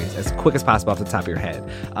categories as quick as possible off the top of your head.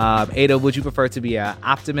 Ada, would you prefer to be an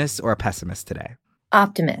optimist or a pessimist today?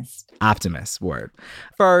 Optimist. Optimist, word.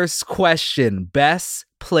 First question, best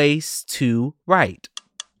place to write?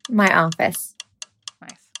 My office.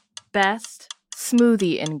 Nice. Best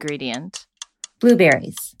smoothie ingredient?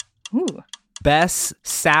 Blueberries. Ooh. Best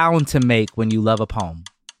sound to make when you love a poem?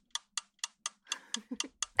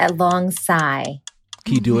 A long sigh.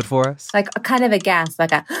 Can you do it for us? Like a kind of a gasp,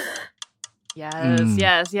 like a...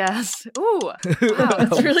 Yes. Ooh. Wow,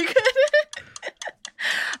 that's really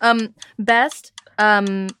good. Best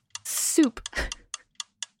soup?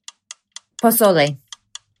 Pozole.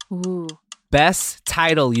 Ooh. Best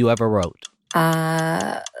title you ever wrote?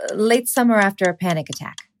 Late summer after a panic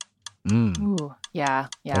attack. Ooh. Yeah.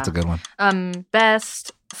 That's a good one.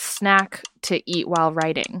 Best snack to eat while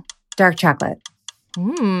writing? Dark chocolate.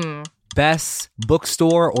 Best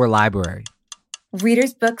bookstore or library?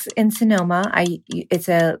 Reader's Books in Sonoma. It's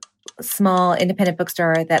a small independent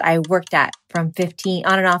bookstore that I worked at from 15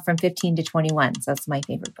 to 21. So that's my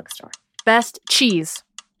favorite bookstore. Best cheese?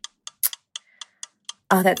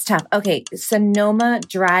 Oh, that's tough. Okay, Sonoma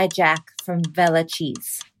Dry Jack from Vella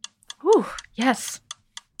Cheese. Ooh, yes.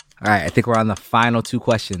 All right, I think we're on the final 2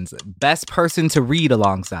 questions. Best person to read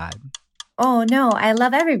alongside? Oh, no, I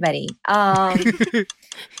love everybody.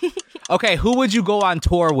 Okay, who would you go on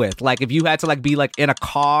tour with? Like, if you had to like be like in a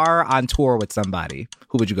car on tour with somebody,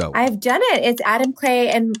 who would you go with? I've done it. It's Adam Clay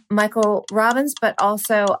and Michael Robbins, but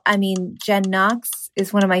also, I mean, Jen Knox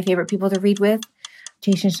is one of my favorite people to read with.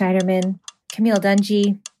 Jason Schneiderman, Camille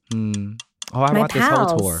Dungy. Oh, I want pals. this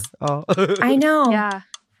whole tour. Oh, I know. Yeah.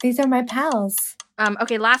 These are my pals.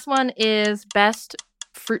 Okay, last one is best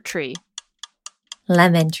fruit tree.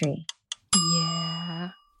 Lemon tree.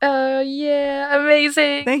 Yeah. Yeah,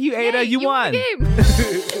 amazing. Thank you, Ada. Yay, you won. The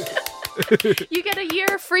game. You get a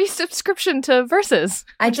year free subscription to Versus.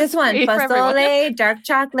 I just want pozole, dark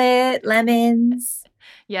chocolate, lemons.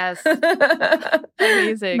 Yes.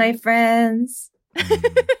 Amazing. My friends.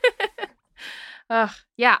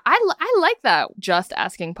 Yeah, I like that. Just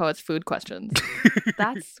asking poets food questions.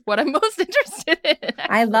 That's what I'm most interested in.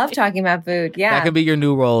 I love talking about food. Yeah. That could be your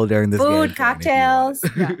new role during this game. Food, cocktails.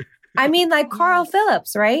 Yeah. I mean, like Carl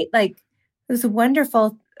Phillips, right? Like this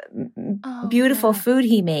wonderful, beautiful food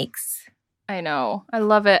he makes. I know. I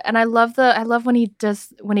love it. And I love when he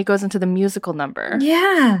goes into the musical number.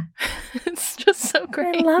 Yeah. It's just so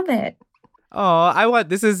great. I love it. Oh,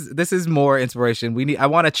 this is more inspiration. I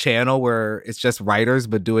want a channel where it's just writers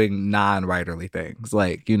but doing non-writerly things.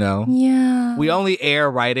 Like, Yeah. We only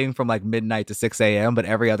air writing from like midnight to 6 a.m., but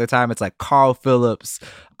every other time it's like Carl Phillips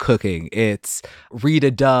cooking. It's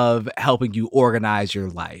Rita Dove helping you organize your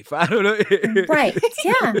life. I don't know. Right.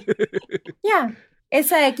 Yeah. Yeah.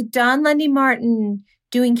 It's like Don Lundy Martin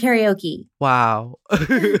doing karaoke. Wow.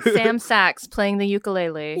 Sam Sachs playing the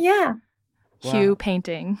ukulele. Yeah. Hugh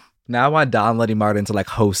painting. Now I want Don Lundy Martin to like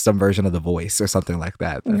host some version of The Voice or something like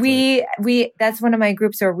that. That's one of my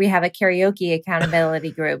groups where we have a karaoke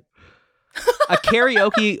accountability group. A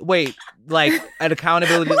karaoke, wait, like an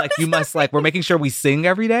accountability, like you must like, we're making sure we sing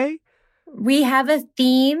every day? We have a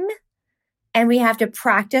theme and we have to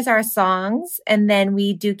practice our songs and then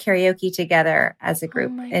we do karaoke together as a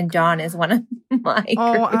group. And Dawn is one of my groups.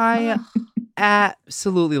 I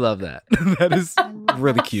absolutely love that. That is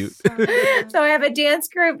really cute. So I have a dance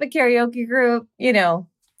group, a karaoke group,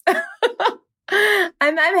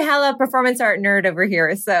 I'm hella performance art nerd over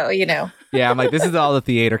here, so Yeah, I'm like, this is all the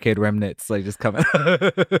theater kid remnants, like just coming.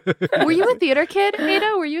 Were you a theater kid,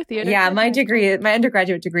 Ada? Were you a theater? Yeah, kid? my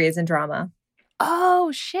undergraduate degree is in drama.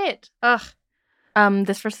 Oh shit! Ugh.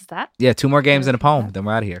 This versus that. Yeah, 2 more games and a poem, then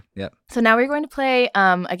we're out of here. Yep. So now we're going to play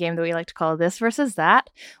a game that we like to call This versus That,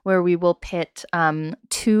 where we will pit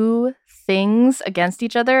 2 things against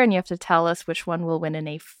each other, and you have to tell us which one will win in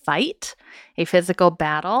a fight, a physical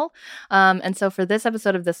battle. And so for this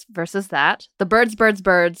episode of This versus That, the Birds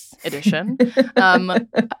edition,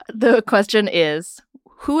 the question is,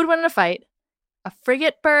 who would win in a fight? A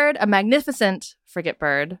frigate bird, a magnificent frigate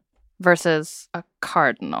bird, versus a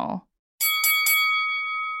cardinal?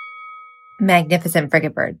 Magnificent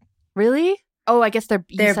frigate bird. Really? Oh, I guess they're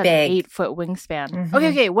big. 8-foot wingspan. Mm-hmm.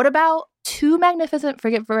 Okay. What about 2 magnificent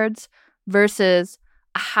frigate birds versus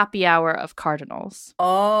a happy hour of cardinals?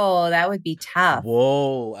 Oh, that would be tough.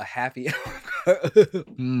 Whoa, a happy hour.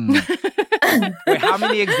 Wait, how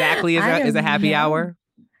many exactly is a happy hour?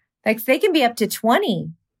 Like they can be up to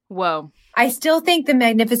 20. Whoa. I still think the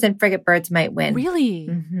magnificent frigate birds might win. Really?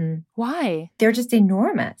 Mm-hmm. Why? They're just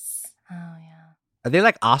enormous. Oh, yeah. Are they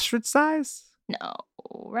like ostrich size? No,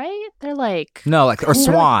 right? They're like... No, like, or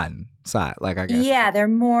swan size, like, I guess. Yeah, they're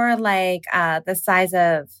more like the size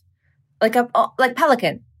of, like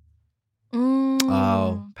pelican.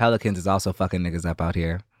 Oh, pelicans is also fucking niggas up out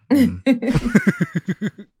here. And I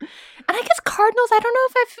guess cardinals, I don't know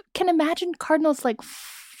if I can imagine cardinals like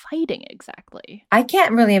fighting exactly. I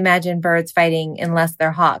can't really imagine birds fighting unless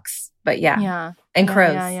they're hawks, but yeah. Yeah. And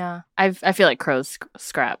crows. Yeah. I feel like crows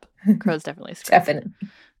scrap. Crows definitely scrap. Definitely.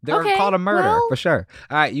 They're called a murder, for sure.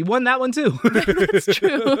 All right, you won that one too. That's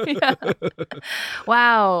true. Yeah.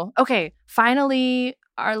 Wow. Okay, finally,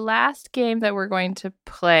 our last game that we're going to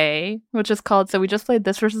play, which is called, so we just played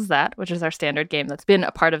This versus That, which is our standard game that's been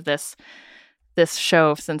a part of this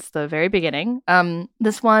show since the very beginning.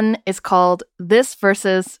 This one is called This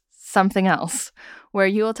versus Something Else, where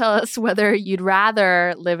you will tell us whether you'd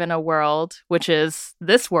rather live in a world, which is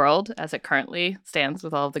this world as it currently stands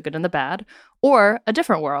with all of the good and the bad, or a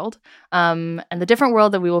different world. And the different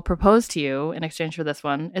world that we will propose to you in exchange for this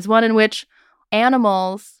one is one in which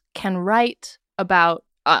animals can write about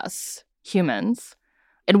us, humans,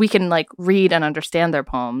 and we can like read and understand their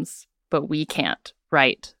poems, but we can't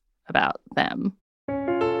write about them.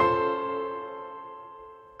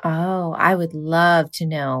 Oh, I would love to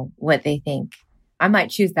know what they think. I might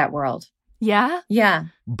choose that world. Yeah? Yeah.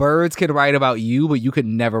 Birds could write about you, but you could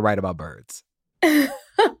never write about birds.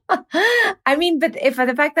 I mean, but if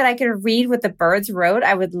the fact that I could read what the birds wrote,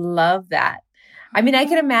 I would love that. I mean, I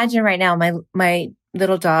can imagine right now my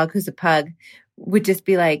little dog, who's a pug, would just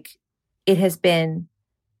be like, it has been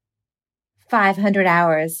 500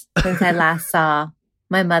 hours since I last saw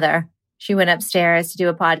my mother. She went upstairs to do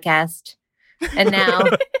a podcast. And now,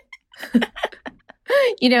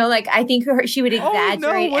 like I think she would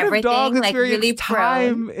exaggerate everything, like really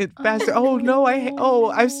time faster. Oh no,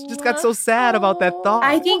 I just got so sad about that thought.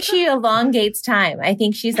 I think she elongates time. I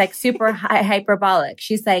think she's like super hyperbolic.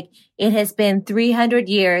 She's like, it has been 300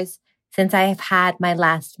 years since I have had my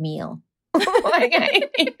last meal. Like, I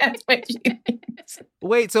think that's what she thinks.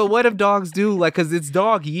 Wait, so what if dogs do because it's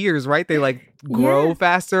dog years, right? They like grow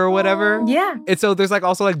faster or whatever. Yeah. And so there's like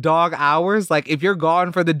also like dog hours. Like if you're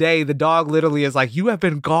gone for the day, the dog literally is like, you have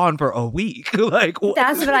been gone for a week. Like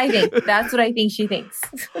that's what I think. That's what I think she thinks.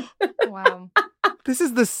 Wow. This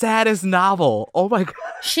is the saddest novel. Oh my God.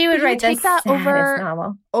 She would write take that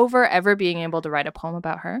novel over ever being able to write a poem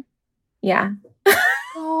about her. Yeah.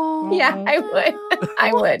 Oh. Yeah, I would.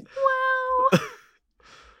 I would. Wow.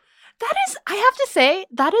 That is, I have to say,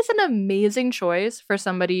 that is an amazing choice for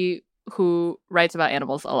somebody who writes about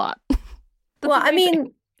animals a lot. Well, amazing. I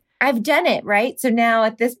mean, I've done it, right? So now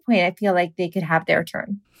at this point, I feel like they could have their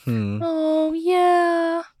turn. Oh,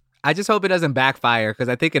 yeah. I just hope it doesn't backfire, because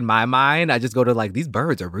I think in my mind, I just go to like, these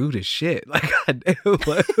birds are rude as shit. Like,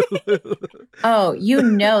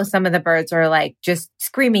 oh, some of the birds are like just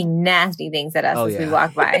screaming nasty things at us as we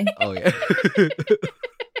walk by. Oh, yeah.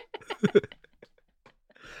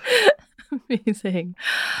 Amazing.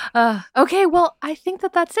 Okay, well, I think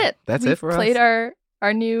that's it. That's it for us. We played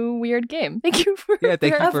our new weird game. Thank you for going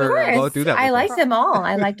through that. I liked them all.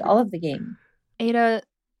 I liked all of the game. Ada,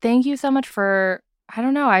 thank you so much for, I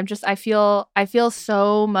don't know, I feel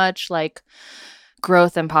so much like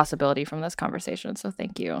growth and possibility from this conversation. So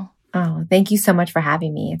thank you. Oh, thank you so much for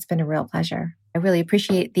having me. It's been a real pleasure. I really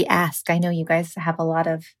appreciate the ask. I know you guys have a lot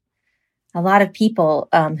of people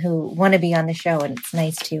who want to be on the show, and it's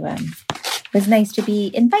nice to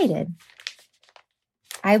be invited.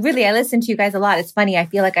 I listen to you guys a lot. It's funny. I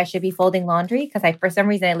feel like I should be folding laundry because for some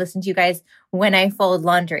reason I listen to you guys when I fold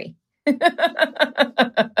laundry.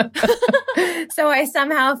 So I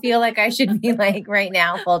somehow feel like I should be like right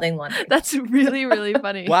now folding laundry. That's really, really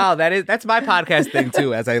funny. Wow, that's my podcast thing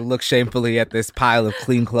too, as I look shamefully at this pile of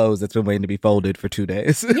clean clothes that's been waiting to be folded for 2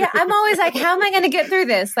 days. Yeah, I'm always like, how am I going to get through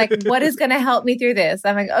this? Like, what is going to help me through this?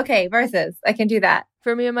 I'm like, okay, Versus, I can do that.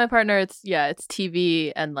 For me and my partner, it's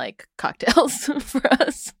TV and like cocktails for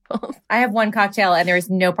us both. I have one cocktail and there is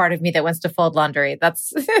no part of me that wants to fold laundry.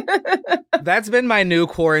 That's been my new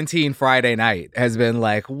quarantine Friday night, has been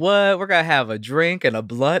like, what? We're going to have a drink and a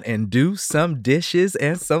blunt and do some dishes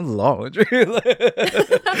and some laundry.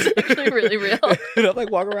 That's actually really real. And I'm like,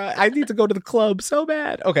 walk around. I need to go to the club so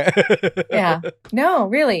bad. Okay. Yeah. No,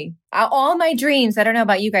 really. All my dreams, I don't know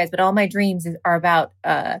about you guys, but all my dreams are about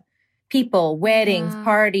people, weddings,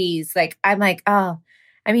 parties. Like, I'm like, oh,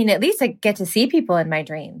 I mean, at least I get to see people in my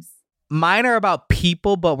dreams. Mine are about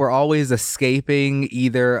people, but we're always escaping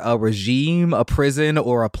either a regime, a prison,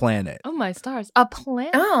 or a planet. Oh, my stars. A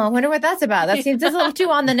planet? Oh, I wonder what that's about. That seems just a little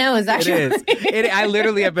too on the nose, actually. It is. I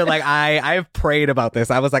literally have been like, I've prayed about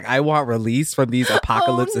this. I was like, I want release from these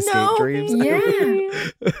apocalypse escape dreams. Yeah.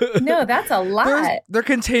 No, that's a lot. They're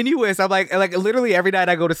continuous. I'm like literally every night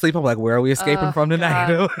I go to sleep, I'm like, where are we escaping from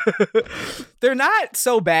tonight? They're not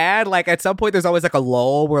so bad. Like at some point, there's always like a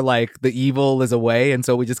lull where like the evil is away. And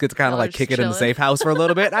so we just get to kind of like kick it in the safe house for a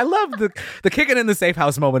little bit. I love the kicking in the safe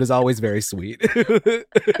house moment is always very sweet.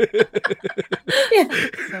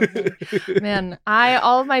 Man, a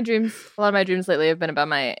lot of my dreams lately have been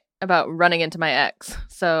about running into my ex.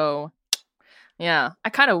 So yeah, I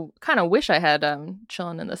kind of wish I had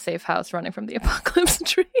chilling in the safe house running from the apocalypse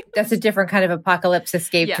dream. That's a different kind of apocalypse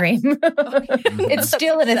escape dream. Okay. It's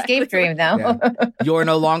still an escape dream though. Yeah. You're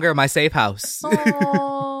no longer my safe house.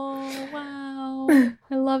 Oh, wow.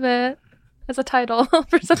 I love it. As a title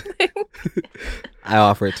for something. I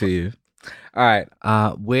offer it to you. All right.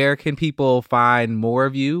 Where can people find more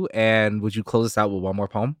of you? And would you close us out with one more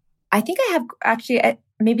poem? I think I have actually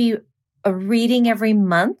maybe a reading every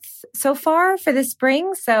month so far for the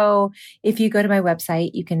spring. So if you go to my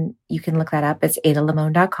website, you can look that up. It's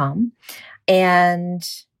adalamone.com. And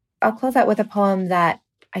I'll close out with a poem that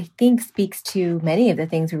I think speaks to many of the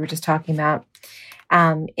things we were just talking about.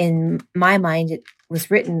 In my mind, it was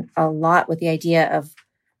written a lot with the idea of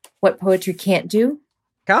what poetry can't do.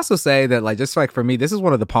 I can also say that, like, just like for me, this is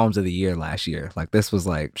one of the poems of the year last year. Like, this was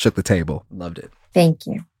like shook the table. Loved it. Thank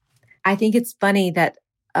you. I think it's funny that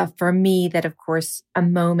for me, that of course, a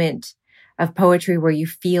moment of poetry where you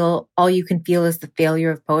feel all you can feel is the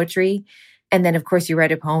failure of poetry. And then, of course, you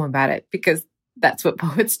write a poem about it because that's what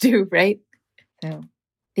poets do, right? So,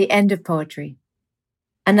 the end of poetry.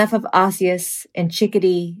 Enough of osseous and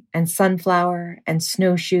chickadee and sunflower and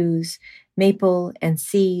snowshoes, maple and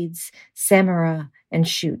seeds, samara and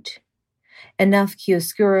shoot. Enough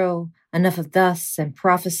chiaroscuro, enough of thus and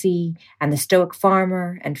prophecy and the stoic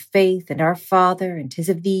farmer and faith and our Father and 'tis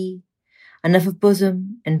of thee. Enough of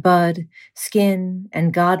bosom and bud, skin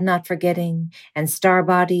and God not forgetting and star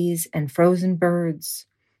bodies and frozen birds.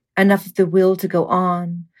 Enough of the will to go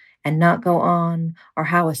on and not go on, or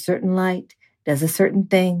how a certain light does a certain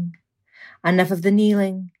thing. Enough of the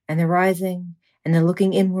kneeling and the rising and the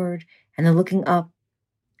looking inward and the looking up.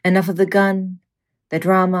 Enough of the gun, the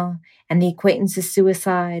drama, and the acquaintance's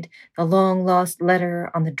suicide, the long-lost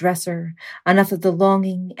letter on the dresser. Enough of the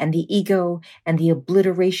longing and the ego and the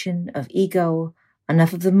obliteration of ego.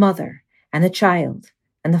 Enough of the mother and the child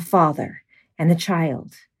and the father and the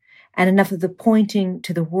child. And enough of the pointing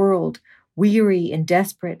to the world, weary and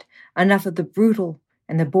desperate. Enough of the brutal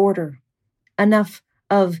and the border. Enough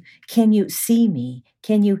of can you see me?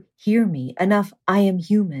 Can you hear me? Enough I am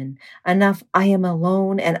human. Enough I am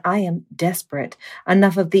alone and I am desperate.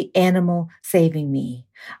 Enough of the animal saving me.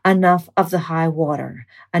 Enough of the high water.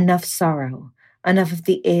 Enough sorrow. Enough of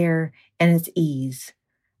the air and its ease.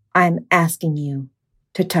 I am asking you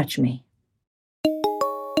to touch me.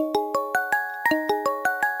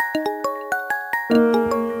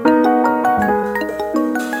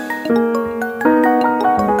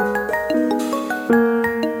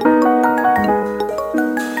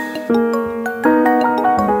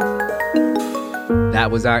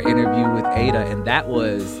 That was our interview with Ada, and that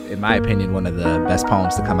was, in my opinion, one of the best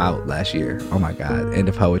poems to come out last year. Oh my God. End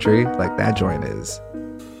of poetry. Like, that joint is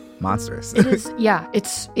monstrous. It is, yeah.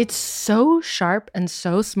 It's so sharp and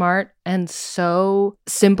so smart and so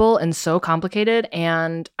simple and so complicated.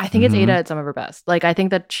 And I think it's Ada at some of her best. Like, I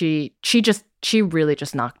think that she really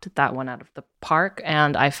just knocked that one out of the park.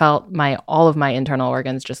 And I felt all of my internal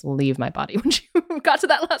organs just leave my body when she got to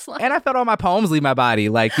that last line. And I felt all my poems leave my body.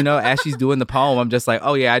 Like, you know, as she's doing the poem, I'm just like,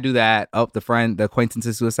 oh yeah, I do that. Oh, the acquaintance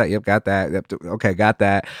is suicide. Yep, got that. Yep, okay, got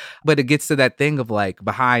that. But it gets to that thing of like,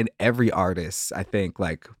 behind every artist, I think,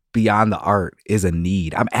 like, beyond the art is a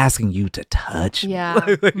need. I'm asking you to touch me.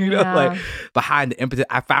 Yeah. You know, like, behind the impetus,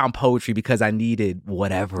 I found poetry because I needed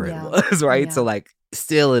whatever it was, right? Yeah. So like,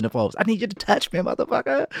 still in the poems, I need you to touch me,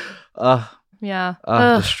 motherfucker.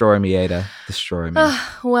 Destroy me, Ada. Destroy me.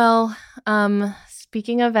 Well,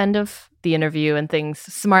 speaking of end of the interview and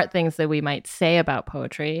smart things that we might say about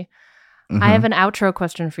poetry, I have an outro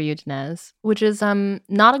question for you, Danez, which is not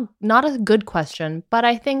a good question, but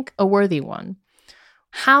I think a worthy one.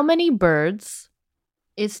 How many birds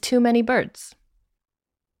is too many birds?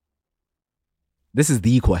 This is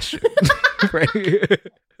the question, right?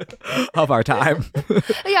 Of our time.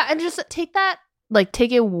 Yeah, and just take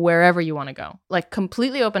it wherever you want to go. Like,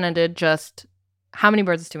 completely open-ended, just how many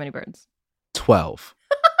birds is too many birds? 12.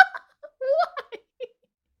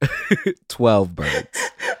 Why? 12 birds.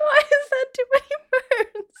 Why is that too many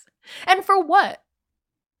birds? And for what?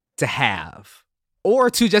 To have. Or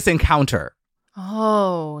to just encounter.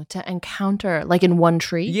 Oh, to encounter, like in one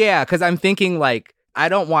tree? Yeah, because I'm thinking, like, I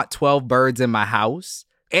don't want 12 birds in my house.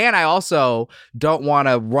 And I also don't want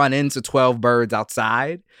to run into 12 birds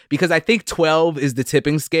outside, because I think 12 is the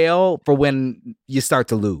tipping scale for when you start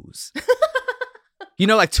to lose. You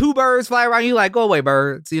know, like 2 birds fly around, you like, go away,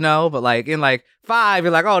 birds, you know? But like in like 5,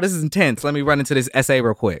 you're like, oh, this is intense. Let me run into this essay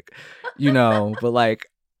real quick, you know? But like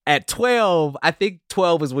at 12, I think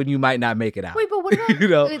 12 is when you might not make it out. Wait, but what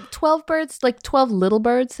about 12 birds, like 12 little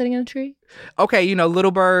birds sitting in a tree? Okay, you know, little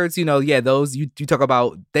birds, you know, yeah, those you talk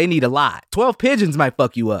about, they need a lot. 12 pigeons might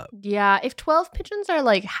fuck you up. Yeah, if 12 pigeons are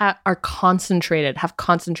like, have concentrated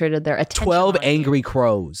their attention. 12 angry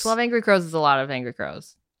crows. 12 angry crows is a lot of angry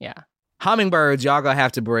crows. Yeah. Hummingbirds, y'all gonna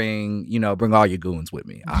have to bring all your goons with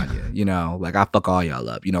me, Anya. You know, like, I fuck all y'all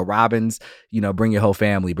up. You know, robins, you know, bring your whole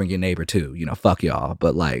family, bring your neighbor too. You know, fuck y'all.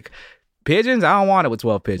 But like, pigeons, I don't want it with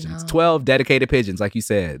 12 pigeons. No. 12 dedicated pigeons, like you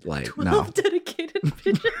said. Like, 12 dedicated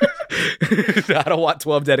pigeons. I don't want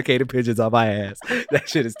 12 dedicated pigeons on my ass. That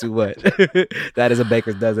shit is too much. That is a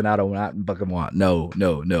baker's dozen. I don't fucking want. No.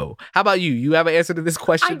 How about you? You have an answer to this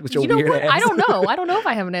question with your weird ass? I don't know. I don't know if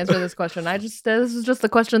I have an answer to this question. This is just the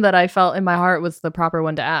question that I felt in my heart was the proper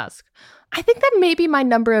one to ask. I think that maybe my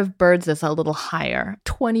number of birds is a little higher.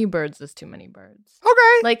 20 birds is too many birds.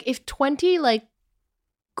 Okay. Like, if 20 like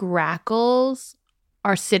grackles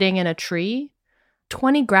are sitting in a tree,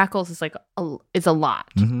 20 grackles is like is a lot.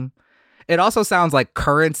 Mm-hmm. It also sounds like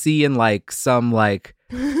currency in like some like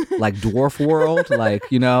dwarf world, like,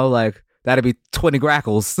 you know, like that'd be 20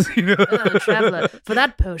 grackles. You know? Traveler, for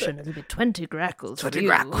that potion it'll be 20 grackles. 20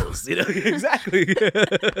 grackles, you know, exactly.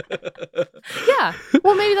 Yeah,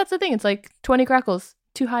 well, maybe that's the thing. It's like 20 grackles,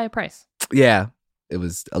 too high a price. Yeah, it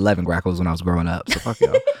was 11 grackles when I was growing up. So fuck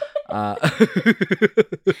y'all.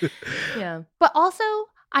 Yeah, but also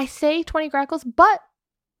I say 20 grackles, but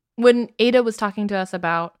when Ada was talking to us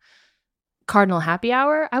about Cardinal Happy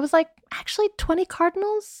Hour, I was like, actually 20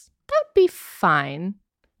 cardinals, that would be fine.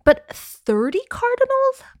 But 30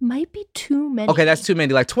 cardinals might be too many. Okay, that's too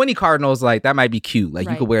many. Like 20 cardinals, like that might be cute. Like,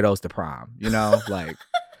 right. You could wear those to prom, you know? Like,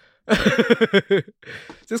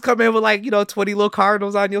 just come in with like, you know, 20 little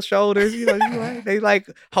cardinals on your shoulders. You know, they like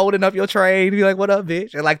holding up your train. You're like, what up,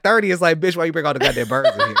 bitch? And like 30 is like, bitch, why you bring all the goddamn birds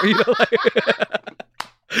in here? You know, like,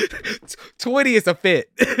 20 is a fit.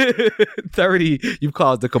 30, you've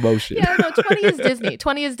caused a commotion. Yeah, no, 20 is Disney.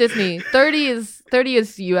 20 is Disney. 30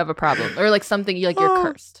 is you have a problem. Or like something like you're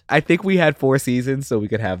cursed. I think we had 4 seasons so we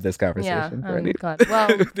could have this conversation. Yeah, God. Well,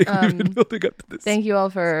 thank you all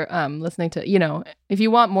for listening to, if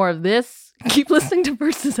you want more of this, keep listening to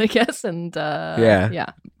Versus, I guess. And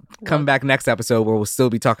yeah. Come back next episode where we'll still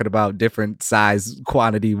be talking about different size,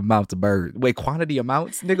 quantity amounts of birds. Wait, quantity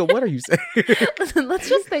amounts? Nigga, what are you saying? Listen, let's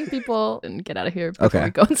just thank people and get out of here before we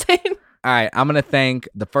go insane. All right, I'm going to thank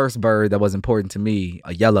the first bird that was important to me,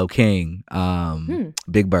 a yellow king,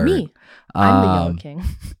 Big Bird. Me. I'm the yellow king.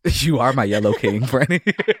 You are my yellow king, Franny.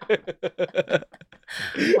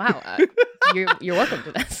 Wow. You're welcome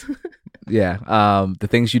to this. Yeah. The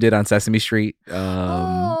things you did on Sesame Street.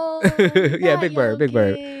 Yeah, Big Bird. Big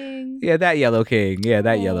Bird. Yeah, that yellow king. Yeah,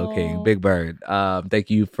 that yellow king. Big Bird. Thank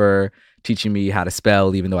you for teaching me how to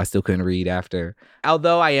spell, even though I still couldn't read after.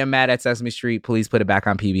 Although I am mad at Sesame Street, please put it back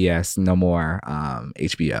on PBS. No more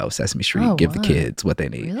HBO, Sesame Street. Give the kids what they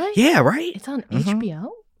need. Really? Yeah, right? It's on HBO?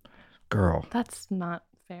 Girl. That's not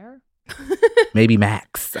fair. Maybe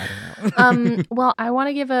Max. I don't know. Well, I want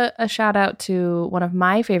to give a shout out to one of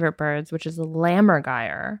my favorite birds, which is the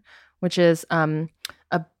lammergeier, which is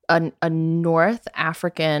a North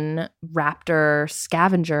African raptor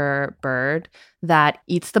scavenger bird that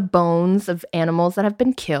eats the bones of animals that have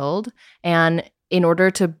been killed. And in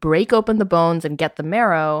order to break open the bones and get the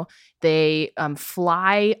marrow, they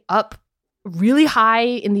fly up really high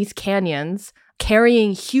in these canyons,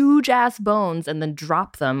 carrying huge ass bones, and then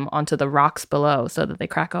drop them onto the rocks below so that they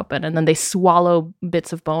crack open, and then they swallow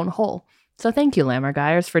bits of bone whole. So thank you,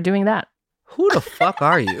 lammergeiers, for doing that. Who the fuck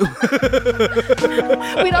are you?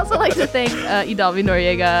 We'd also like to thank Idalvi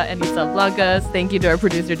Noriega and Isel Blancas. Thank you to our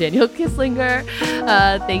producer, Daniel Kisslinger.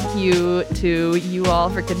 Thank you to you all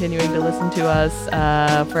for continuing to listen to us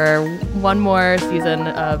for one more season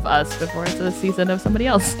of us before it's a season of somebody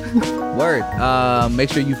else. Word. Make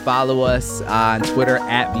sure you follow us on Twitter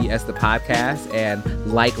at VS the Podcast, and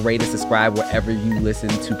like, rate, and subscribe wherever you listen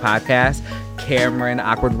to podcasts. Cameron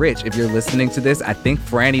Awkward Rich, if you're listening to this, I think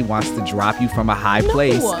Franny wants to drop you from a high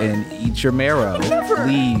place and eat your marrow. Never.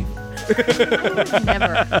 Leave.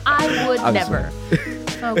 I would never.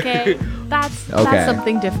 Okay? That's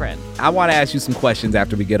something different. I want to ask you some questions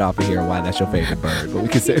after we get off of here why that's your favorite bird. But we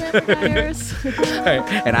can say right.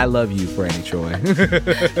 And I love you, Franny Troy.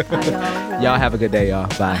 Bye, y'all. Y'all have a good day, y'all.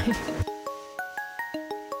 Bye.